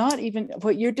it's not even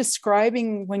what you're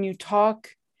describing when you talk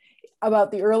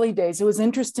about the early days. It was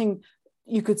interesting.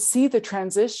 You could see the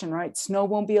transition, right?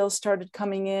 Snowmobiles started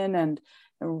coming in, and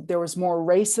there was more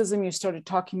racism. You started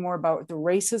talking more about the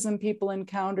racism people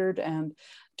encountered and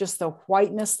just the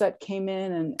whiteness that came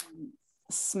in and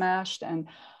smashed. And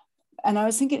I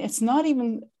was thinking, it's not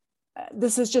even,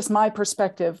 this is just my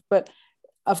perspective, but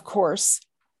of course,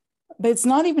 but it's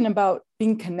not even about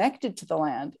being connected to the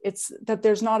land. It's that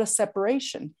there's not a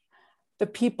separation. The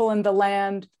people in the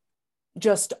land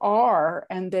just are,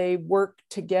 and they work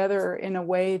together in a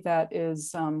way that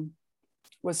is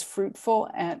was fruitful.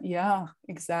 And yeah,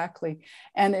 exactly.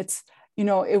 And it's, you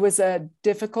know, it was a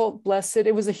difficult, blessed,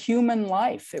 it was a human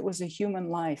life. It was a human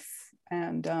life.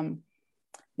 And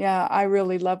yeah, I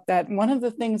really love that. And one of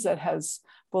the things that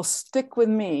will stick with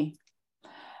me,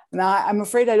 now I'm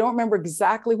afraid I don't remember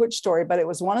exactly which story, but it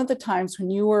was one of the times when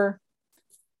you were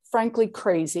frankly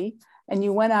crazy and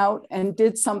you went out and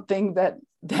did something that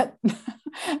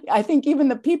I think even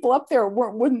the people up there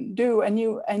wouldn't do. And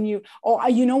you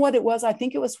know what it was? I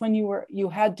think it was when you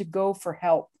had to go for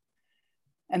help,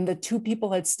 and the 2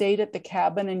 people had stayed at the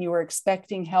cabin and you were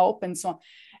expecting help and so on.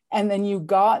 And then you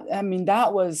got, I mean,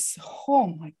 that was, oh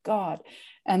my God.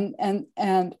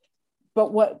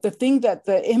 But what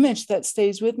the image that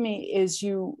stays with me is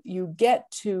you get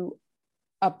to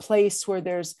a place where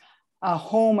there's a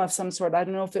home of some sort. I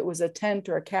don't know if it was a tent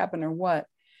or a cabin or what.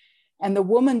 And the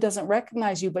woman doesn't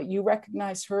recognize you, but you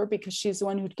recognize her because she's the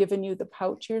one who'd given you the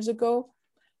pouch years ago.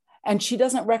 And she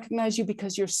doesn't recognize you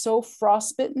because you're so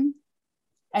frostbitten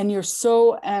and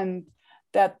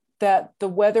that the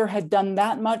weather had done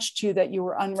that much to you that you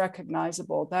were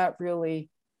unrecognizable. That really,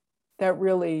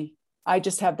 I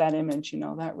just have that image, you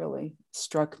know, that really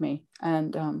struck me.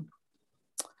 And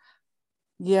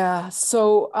yeah,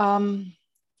 so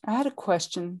I had a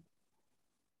question.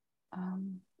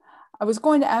 I was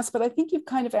going to ask, but I think you've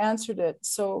kind of answered it.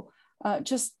 So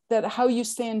just that how you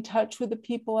stay in touch with the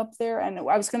people up there. And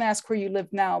I was going to ask where you live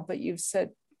now, but you've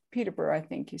said Peterborough, I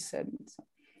think you said. So,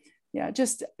 yeah,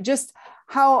 just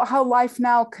how life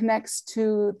now connects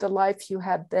to the life you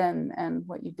had then and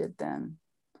what you did then.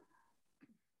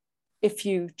 If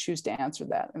you choose to answer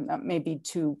that, and that may be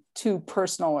too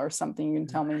personal or something, you can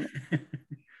tell me.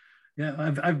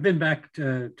 Yeah, I've been back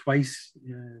twice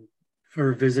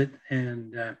for a visit,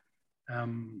 and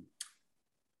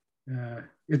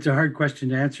it's a hard question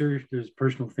to answer. There's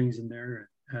personal things in there,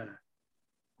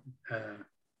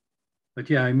 but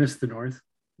yeah, I miss the North,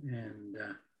 and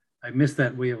I miss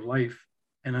that way of life.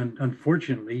 And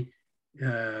unfortunately,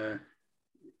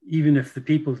 even if the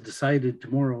people decided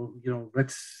tomorrow, you know,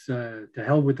 let's to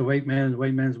hell with the white man and the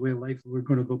white man's way of life, we're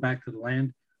going to go back to the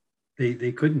land,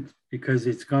 they couldn't, because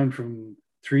it's gone from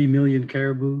 3 million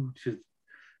caribou to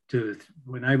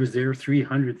when I was there,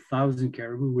 300,000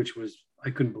 caribou, which was, I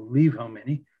couldn't believe how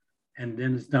many. And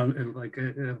then it's down, like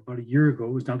about a year ago,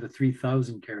 it was down to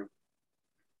 3,000 caribou.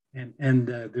 And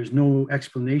there's no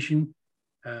explanation.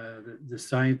 The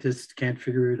scientists can't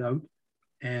figure it out.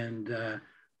 And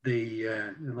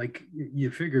like you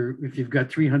figure if you've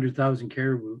got 300,000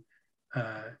 caribou,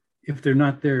 if they're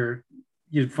not there,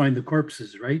 you'd find the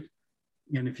corpses, right?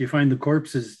 And if you find the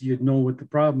corpses, you'd know what the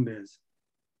problem is.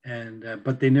 And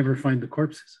but they never find the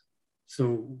corpses.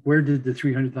 So where did the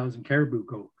 300,000 caribou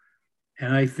go?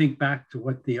 And I think back to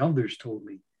what the elders told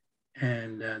me,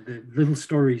 and the little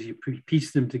stories, you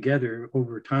piece them together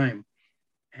over time.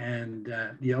 And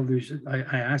the elders, I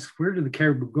asked, where do the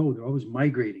caribou go? They're always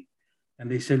migrating. And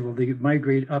they said, well, they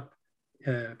migrate up,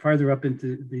 farther up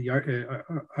into the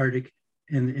Arctic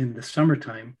in the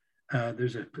summertime.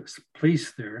 There's a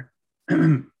place there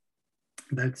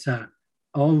that's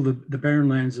all the barren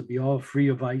lands will be all free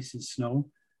of ice and snow.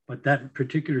 But that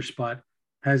particular spot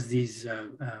has these,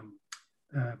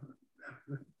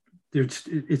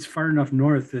 it's far enough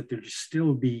north that there'd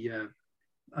still be,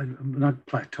 not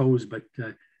plateaus, but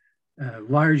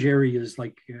large areas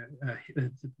like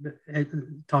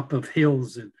top of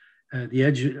hills, and the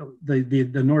edge,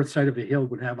 the north side of a hill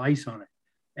would have ice on it,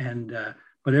 and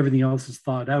but everything else is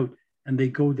thawed out, and they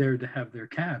go there to have their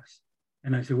calves.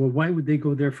 And I said, well, why would they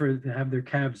go there to have their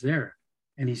calves there?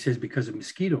 And he says, because of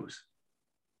mosquitoes.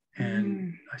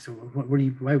 And I said, well,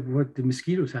 what do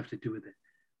mosquitoes have to do with it?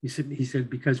 He said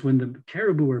because when the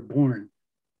caribou are born,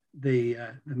 the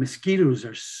mosquitoes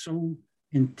are so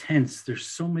intense. There's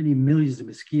so many millions of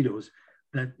mosquitoes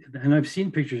that, and I've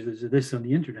seen pictures of this on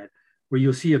the internet, where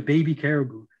you'll see a baby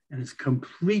caribou and it's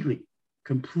completely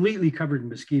covered in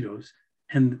mosquitoes,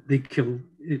 and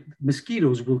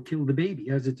mosquitoes will kill the baby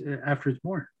after it's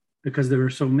born, because there are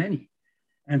so many.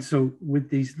 And so with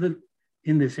these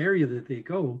in this area that they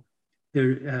go,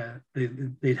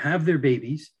 they'd have their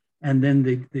babies, and then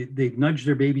they'd nudge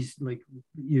their babies, like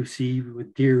you see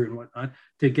with deer and whatnot,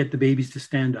 to get the babies to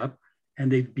stand up, and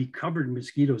they'd be covered in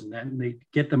mosquitoes and that, and they'd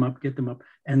get them up,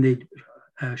 and they'd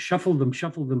shuffle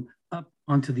them up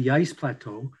onto the ice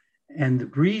plateau, and the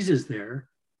breeze is there,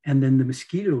 and then the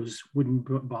mosquitoes wouldn't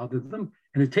bother them.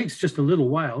 And it takes just a little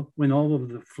while, when all of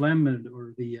the phlegm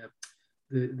or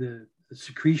the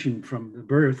secretion from the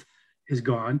birth is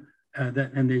gone,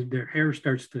 their hair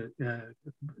starts to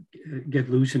get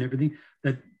loose and everything,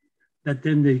 that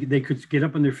then they could get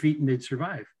up on their feet and they'd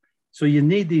survive. So you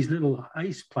need these little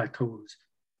ice plateaus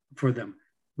for them.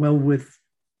 Well, with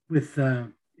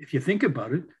if you think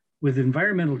about it, with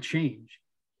environmental change,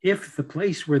 if the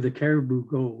place where the caribou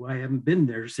go, I haven't been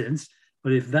there since,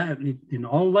 but if that, in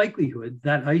all likelihood,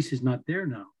 that ice is not there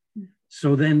now.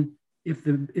 So then if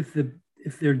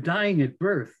they're dying at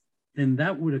birth, then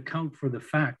that would account for the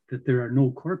fact that there are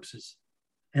no corpses.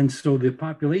 And so the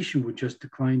population would just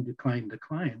decline,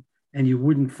 and you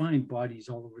wouldn't find bodies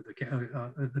all over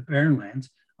the barren lands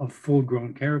of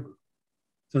full-grown caribou.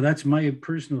 So that's my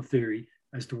personal theory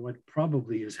as to what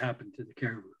probably has happened to the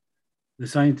caribou. The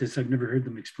scientists, I've never heard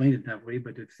them explain it that way,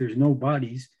 but if there's no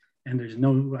bodies and there's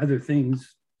no other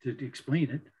things to explain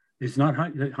it, it's not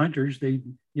hunters. They,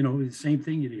 the same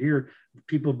thing. You hear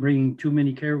people bringing too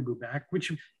many caribou back,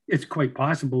 which it's quite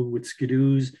possible with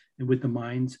skidoos and with the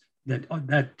mines,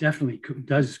 that definitely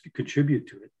does contribute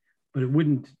to it, but it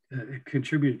wouldn't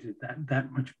contribute to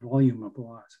that much volume of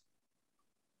loss.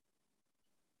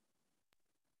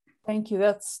 Thank you.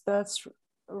 That's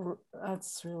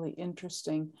really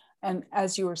interesting. And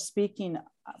as you were speaking,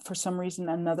 for some reason,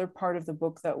 another part of the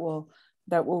book that will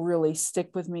really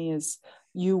stick with me is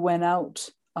you went out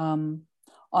on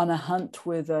a hunt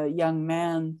with a young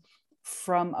man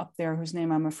from up there, whose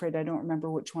name I'm afraid I don't remember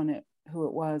who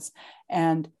it was,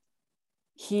 and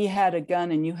he had a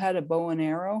gun and you had a bow and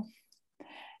arrow,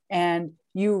 and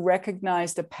you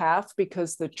recognized a path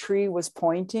because the tree was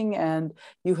pointing, and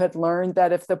you had learned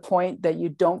that if the point that you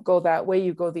don't go that way,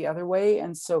 you go the other way.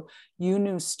 And so you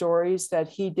knew stories that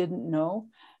he didn't know.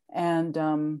 And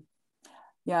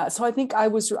so I think I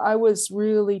was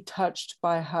really touched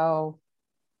by how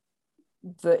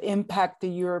the impact the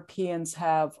Europeans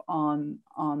have on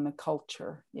the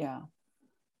culture. Yeah.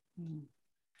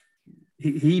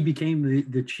 He became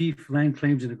the chief land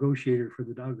claims negotiator for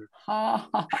the Dogger.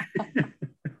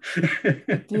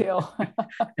 Good deal.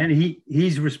 And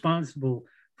he's responsible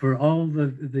for all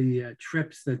the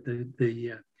trips that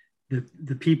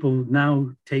the people now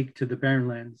take to the Barren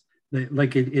Lands.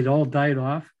 Like it all died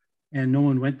off, and no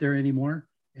one went there anymore.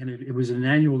 And it was an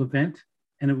annual event,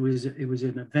 and it was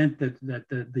an event that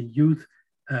the youth.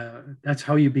 That's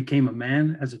how you became a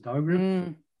man as a Dogger.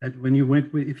 Mm. That when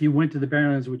if you went to the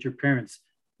Barren Lands with your parents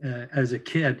as a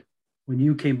kid, when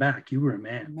you came back, you were a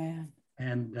man.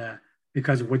 And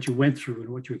because of what you went through and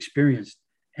what you experienced,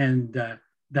 and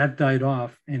that died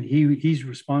off. And he's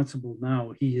responsible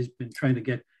now. He has been trying to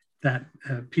get that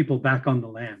people back on the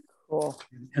land. Cool.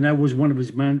 And that was one of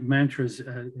his mantras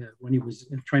when he was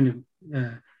trying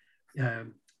to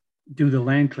do the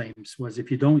land claims, was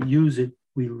if you don't use it,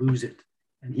 we lose it.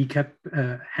 And he kept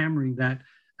hammering that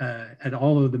at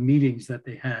all of the meetings that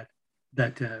they had,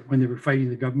 that when they were fighting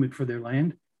the government for their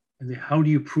land, and how do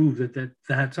you prove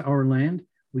that's our land?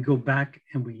 We go back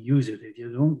and we use it. If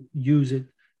you don't use it,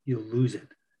 you'll lose it.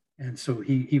 And so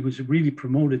he was really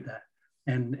promoted that.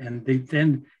 And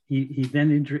he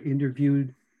then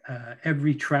interviewed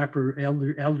every trapper,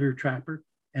 elder trapper,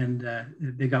 and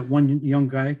they got one young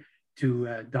guy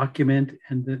to document,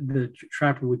 and the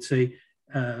trapper would say,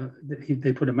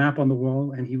 they put a map on the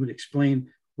wall, and he would explain,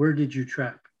 where did you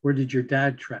trap? Where did your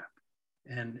dad trap?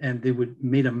 And they would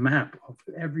made a map of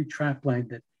every trap line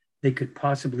that they could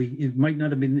possibly, it might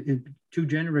not have been 2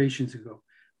 generations ago,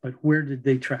 but where did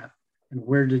they trap? And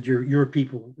where did your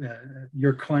people,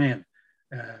 your clan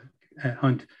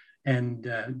hunt? And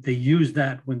they used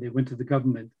that when they went to the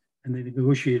government, and they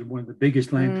negotiated one of the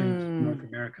biggest land claims in North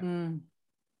America.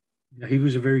 Yeah, he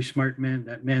was a very smart man,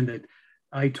 that man that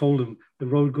I told him the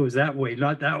road goes that way,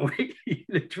 not that way.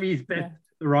 The tree's bent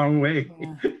the wrong way.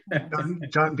 Yeah.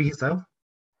 John Bezo.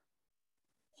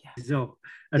 Bezo.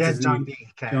 That's his John name. B.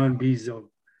 Okay. John Bezo.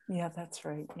 Yeah, that's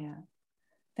right. Yeah.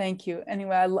 Thank you.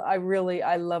 Anyway, I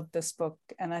love this book,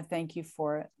 and I thank you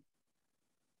for it.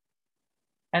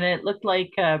 And it looked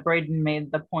like Braden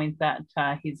made the point that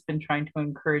he's been trying to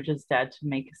encourage his dad to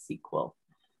make a sequel.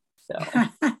 So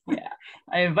yeah,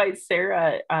 I invite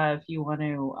Sarah if you want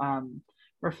to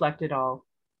reflect at all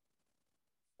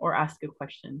or ask a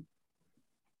question.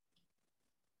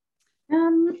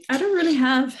 I don't really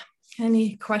have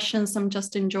any questions. I'm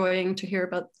just enjoying to hear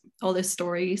about all these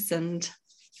stories and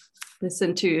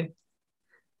listen to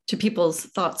people's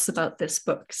thoughts about this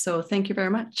book. So thank you very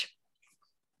much.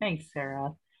 Thanks,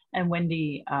 Sarah. And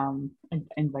Wendy, I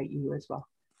invite you as well.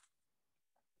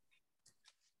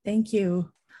 Thank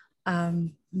you.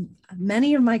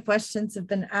 Many of my questions have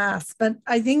been asked, but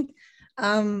I think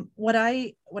what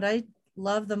I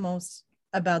love the most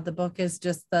about the book is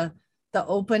just the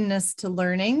openness to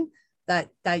learning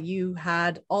that you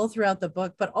had all throughout the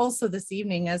book, but also this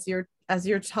evening as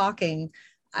you're talking,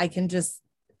 I can just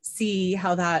see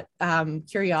how that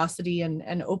curiosity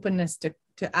and openness to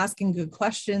asking good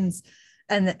questions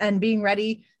and being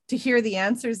ready to hear the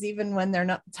answers, even when they're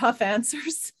not tough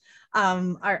answers,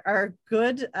 are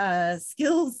good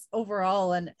skills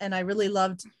overall. And I really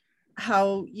loved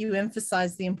how you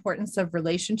emphasized the importance of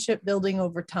relationship building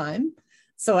over time.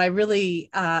 So I really,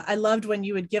 I loved when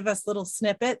you would give us little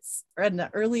snippets in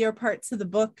the earlier parts of the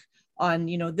book on,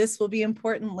 this will be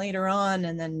important later on,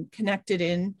 and then connected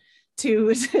in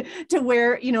to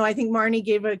where, I think Marnie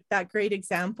gave that great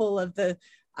example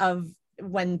of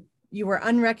when you were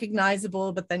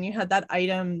unrecognizable, but then you had that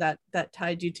item that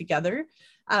tied you together.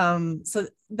 So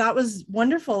that was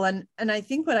wonderful. And I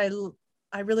think what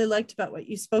I really liked about what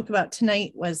you spoke about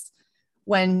tonight was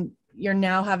when you're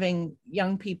now having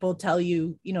young people tell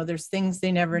you, there's things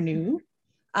they never knew.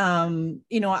 That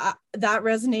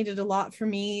resonated a lot for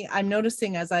me. I'm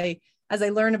noticing as I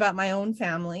learn about my own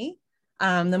family,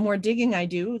 the more digging I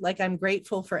do, like I'm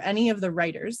grateful for any of the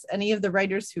writers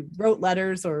who wrote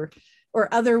letters or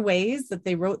other ways that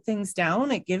they wrote things down.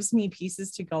 It gives me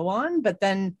pieces to go on, but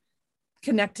then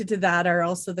connected to that are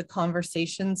also the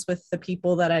conversations with the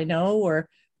people that I know or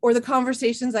the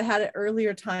conversations I had at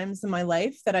earlier times in my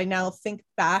life that I now think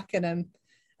back and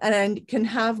I can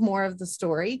have more of the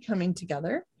story coming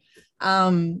together.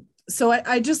 So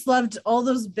I just loved all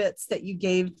those bits that you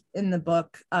gave in the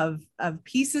book of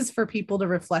pieces for people to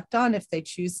reflect on if they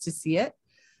choose to see it.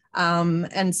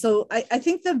 And so I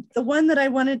think the one that I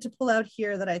wanted to pull out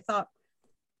here that I thought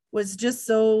was just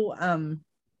so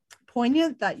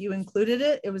poignant that you included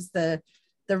it was the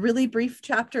really brief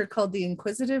chapter called The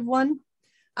Inquisitive One,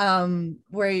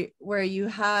 where you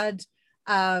had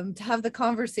to have the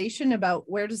conversation about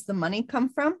where does the money come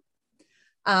from.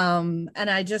 And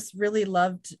I just really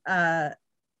loved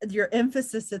your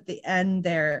emphasis at the end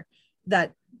there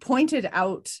that pointed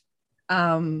out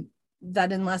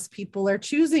that unless people are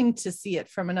choosing to see it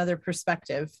from another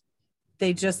perspective,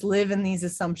 they just live in these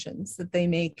assumptions that they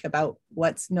make about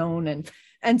what's known.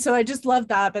 And so I just love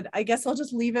that, but I guess I'll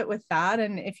just leave it with that.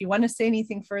 And if you want to say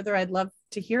anything further, I'd love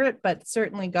to hear it, but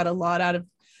certainly got a lot out of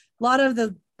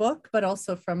the book, but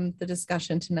also from the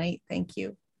discussion tonight. Thank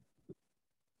you.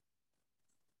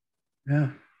 Yeah.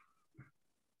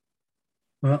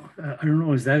 Well, I don't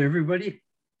know, is that everybody?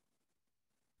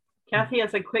 Kathy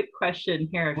has a quick question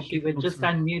here. If she would just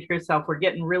unmute herself. We're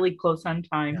getting really close on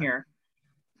time here.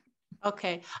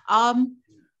 Okay.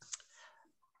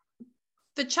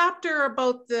 The chapter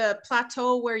about the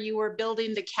plateau where you were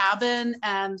building the cabin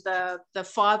and the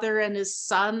father and his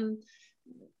son,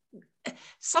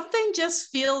 something just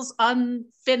feels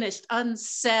unfinished,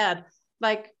 unsaid.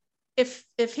 Like if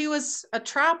he was a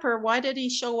trapper, why did he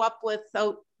show up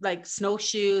without like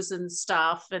snowshoes and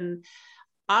stuff? And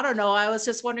I don't know. I was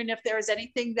just wondering if there is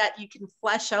anything that you can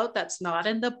flesh out that's not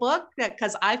in the book,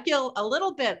 because I feel a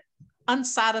little bit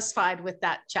unsatisfied with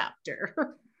that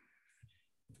chapter.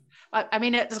 I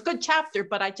mean, it's a good chapter,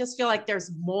 but I just feel like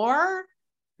there's more.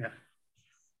 Yeah.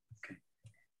 Okay.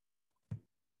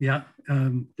 Yeah,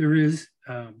 there is.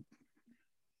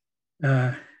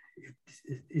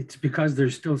 It's because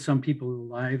there's still some people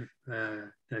alive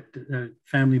that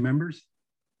family members.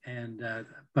 And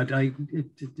but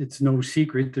it's no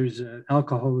secret. There's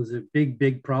alcohol is a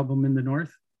big problem in the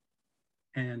north,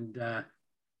 and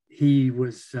he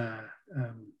was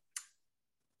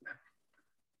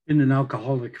been an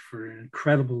alcoholic for an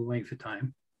incredible length of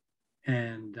time,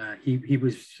 and he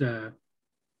was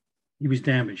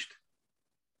damaged,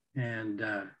 and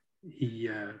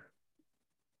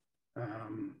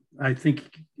I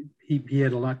think he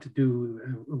had a lot to do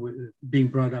with being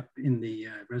brought up in the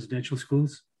residential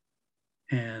schools.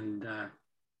 And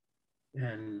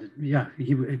yeah,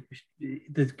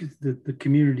 the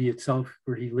community itself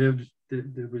where he lived,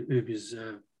 it was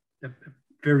a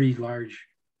very large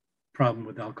problem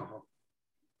with alcohol.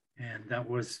 And that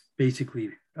was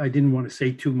basically, I didn't want to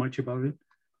say too much about it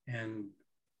and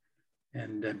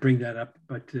bring that up,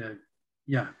 but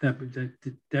yeah,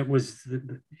 that was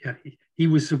yeah, he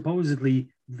was supposedly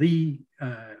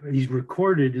he's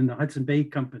recorded in the Hudson Bay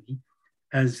Company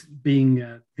as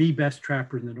being the best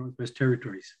trapper in the Northwest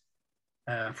Territories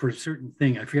for a certain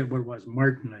thing. I forget what it was,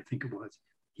 marten, I think it was.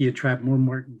 He had trapped more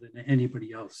marten than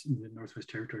anybody else in the Northwest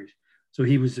Territories. So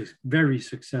he was a very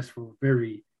successful,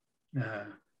 very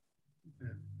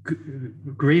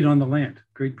great on the land,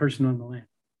 great person on the land,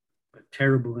 but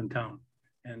terrible in town.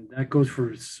 And that goes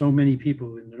for so many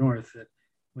people in the North that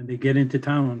when they get into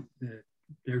town,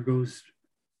 there goes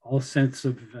all sense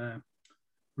of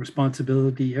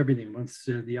responsibility, everything, once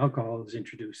the alcohol is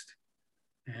introduced.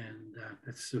 And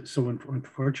that's so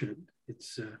unfortunate.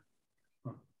 It's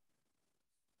well,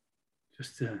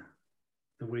 just the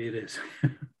way it is.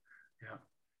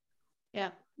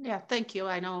 Yeah, thank you.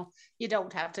 I know you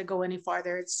don't have to go any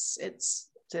farther. It's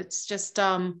just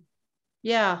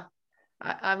yeah,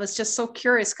 I was just so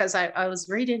curious because I was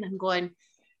reading and going,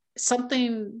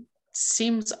 something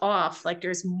seems off, like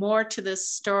there's more to this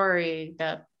story,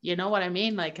 that, you know what I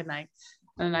mean, like, and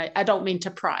I don't mean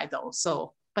to pry though,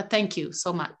 so, but thank you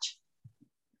so much.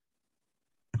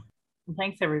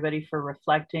 Thanks everybody for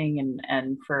reflecting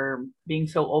and for being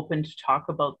so open to talk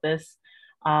about this.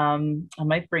 I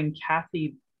might bring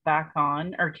Kathy back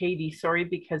on, or Katie, sorry,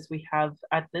 because we have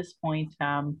at this point,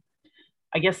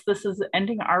 I guess this is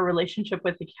ending our relationship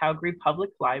with the Calgary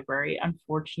Public Library.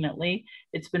 Unfortunately,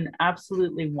 it's been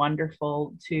absolutely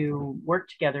wonderful to work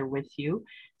together with you.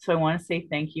 So I want to say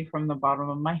thank you from the bottom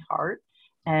of my heart.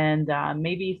 And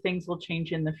maybe things will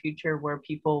change in the future where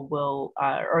people will,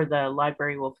 or the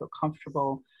library will feel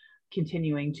comfortable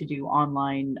continuing to do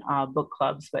online book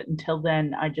clubs. But until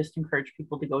then, I just encourage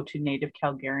people to go to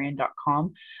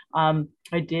nativecalgarian.com.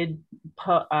 I did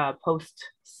post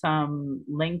some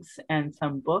links and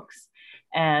some books,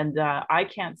 and I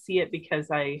can't see it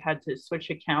because I had to switch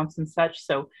accounts and such.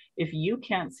 So if you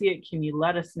can't see it, can you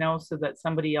let us know so that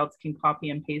somebody else can copy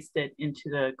and paste it into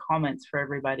the comments for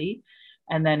everybody?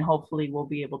 And then hopefully we'll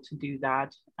be able to do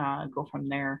that, go from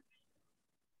there.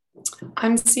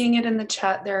 I'm seeing it in the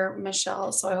chat there,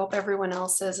 Michelle, so I hope everyone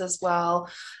else is as well.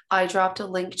 I dropped a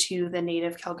link to the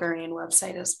Native Calgarian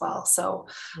website as well. So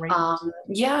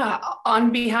yeah,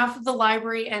 on behalf of the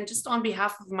library and just on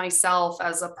behalf of myself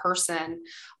as a person,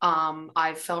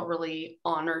 I felt really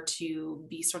honored to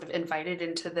be sort of invited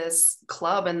into this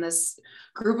club and this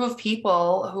group of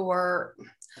people who are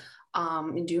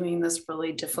doing this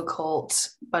really difficult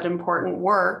but important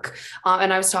work.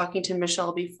 And I was talking to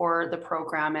Michelle before the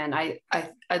program, and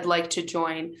I'd like to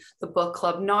join the book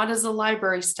club, not as a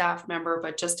library staff member,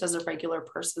 but just as a regular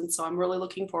person. So I'm really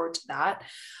looking forward to that.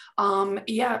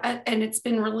 Yeah, and it's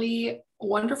been really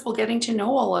wonderful getting to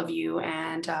know all of you,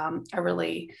 and I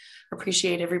really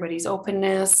appreciate everybody's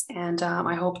openness, and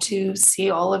I hope to see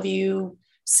all of you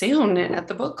soon at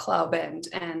the book club and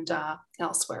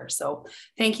elsewhere. So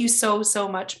thank you so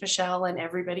much, Michelle, and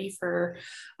everybody for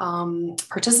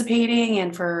participating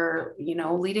and for, you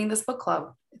know, leading this book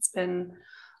club. It's been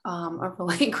a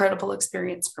really incredible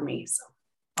experience for me. So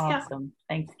awesome.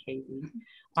 Yeah. Thanks, Katie.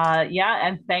 Yeah,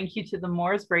 and thank you to the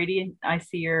Moores. Brady, I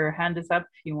see your hand is up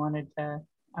if you wanted to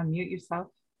unmute yourself.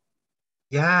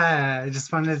 Yeah, I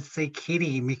just wanted to say,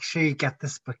 Katie, make sure you get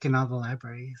this book in all the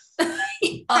libraries.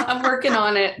 I'm working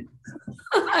on it.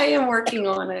 I am working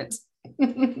on it.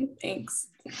 Thanks.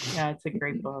 Yeah, it's a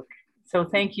great book. So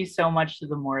thank you so much to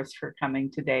the Moores for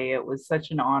coming today. It was such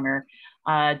an honor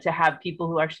to have people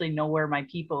who actually know where my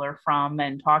people are from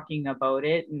and talking about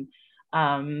it,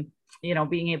 and you know,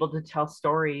 being able to tell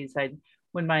stories.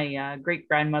 When my great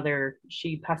grandmother,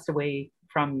 she passed away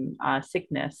from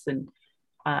sickness, and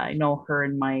I know her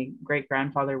and my great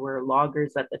grandfather were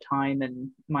loggers at the time, and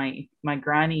my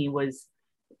granny was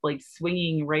like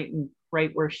swinging right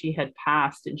where she had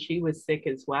passed, and she was sick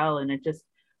as well. And it just,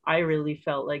 I really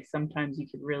felt like sometimes you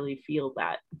could really feel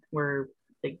that, where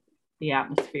like the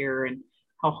atmosphere and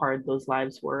how hard those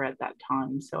lives were at that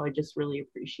time. So I just really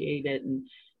appreciate it, and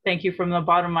thank you from the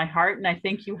bottom of my heart. And I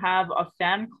think you have a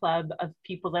fan club of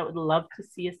people that would love to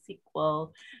see a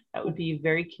sequel that would be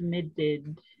very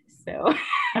committed. So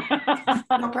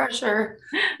no pressure.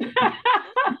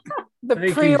 The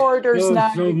pre-orders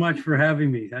now. So much for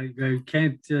having me. I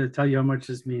can't tell you how much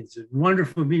this means. It's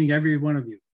wonderful meeting every one of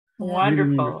you.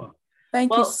 Wonderful.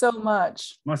 Thank you so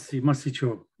much. Masi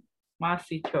cho.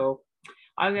 Masi cho.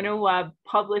 I'm going to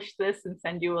publish this and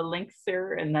send you a link,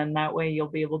 sir, and then that way you'll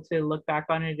be able to look back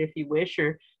on it if you wish,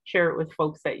 or share it with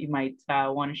folks that you might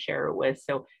want to share it with.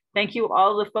 So thank you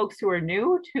all the folks who are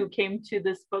new, who came to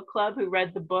this book club, who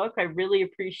read the book. I really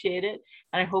appreciate it.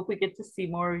 And I hope we get to see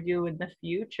more of you in the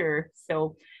future.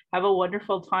 So have a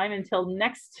wonderful time until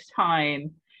next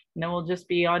time. And then we'll just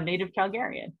be on Native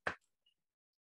Calgarian.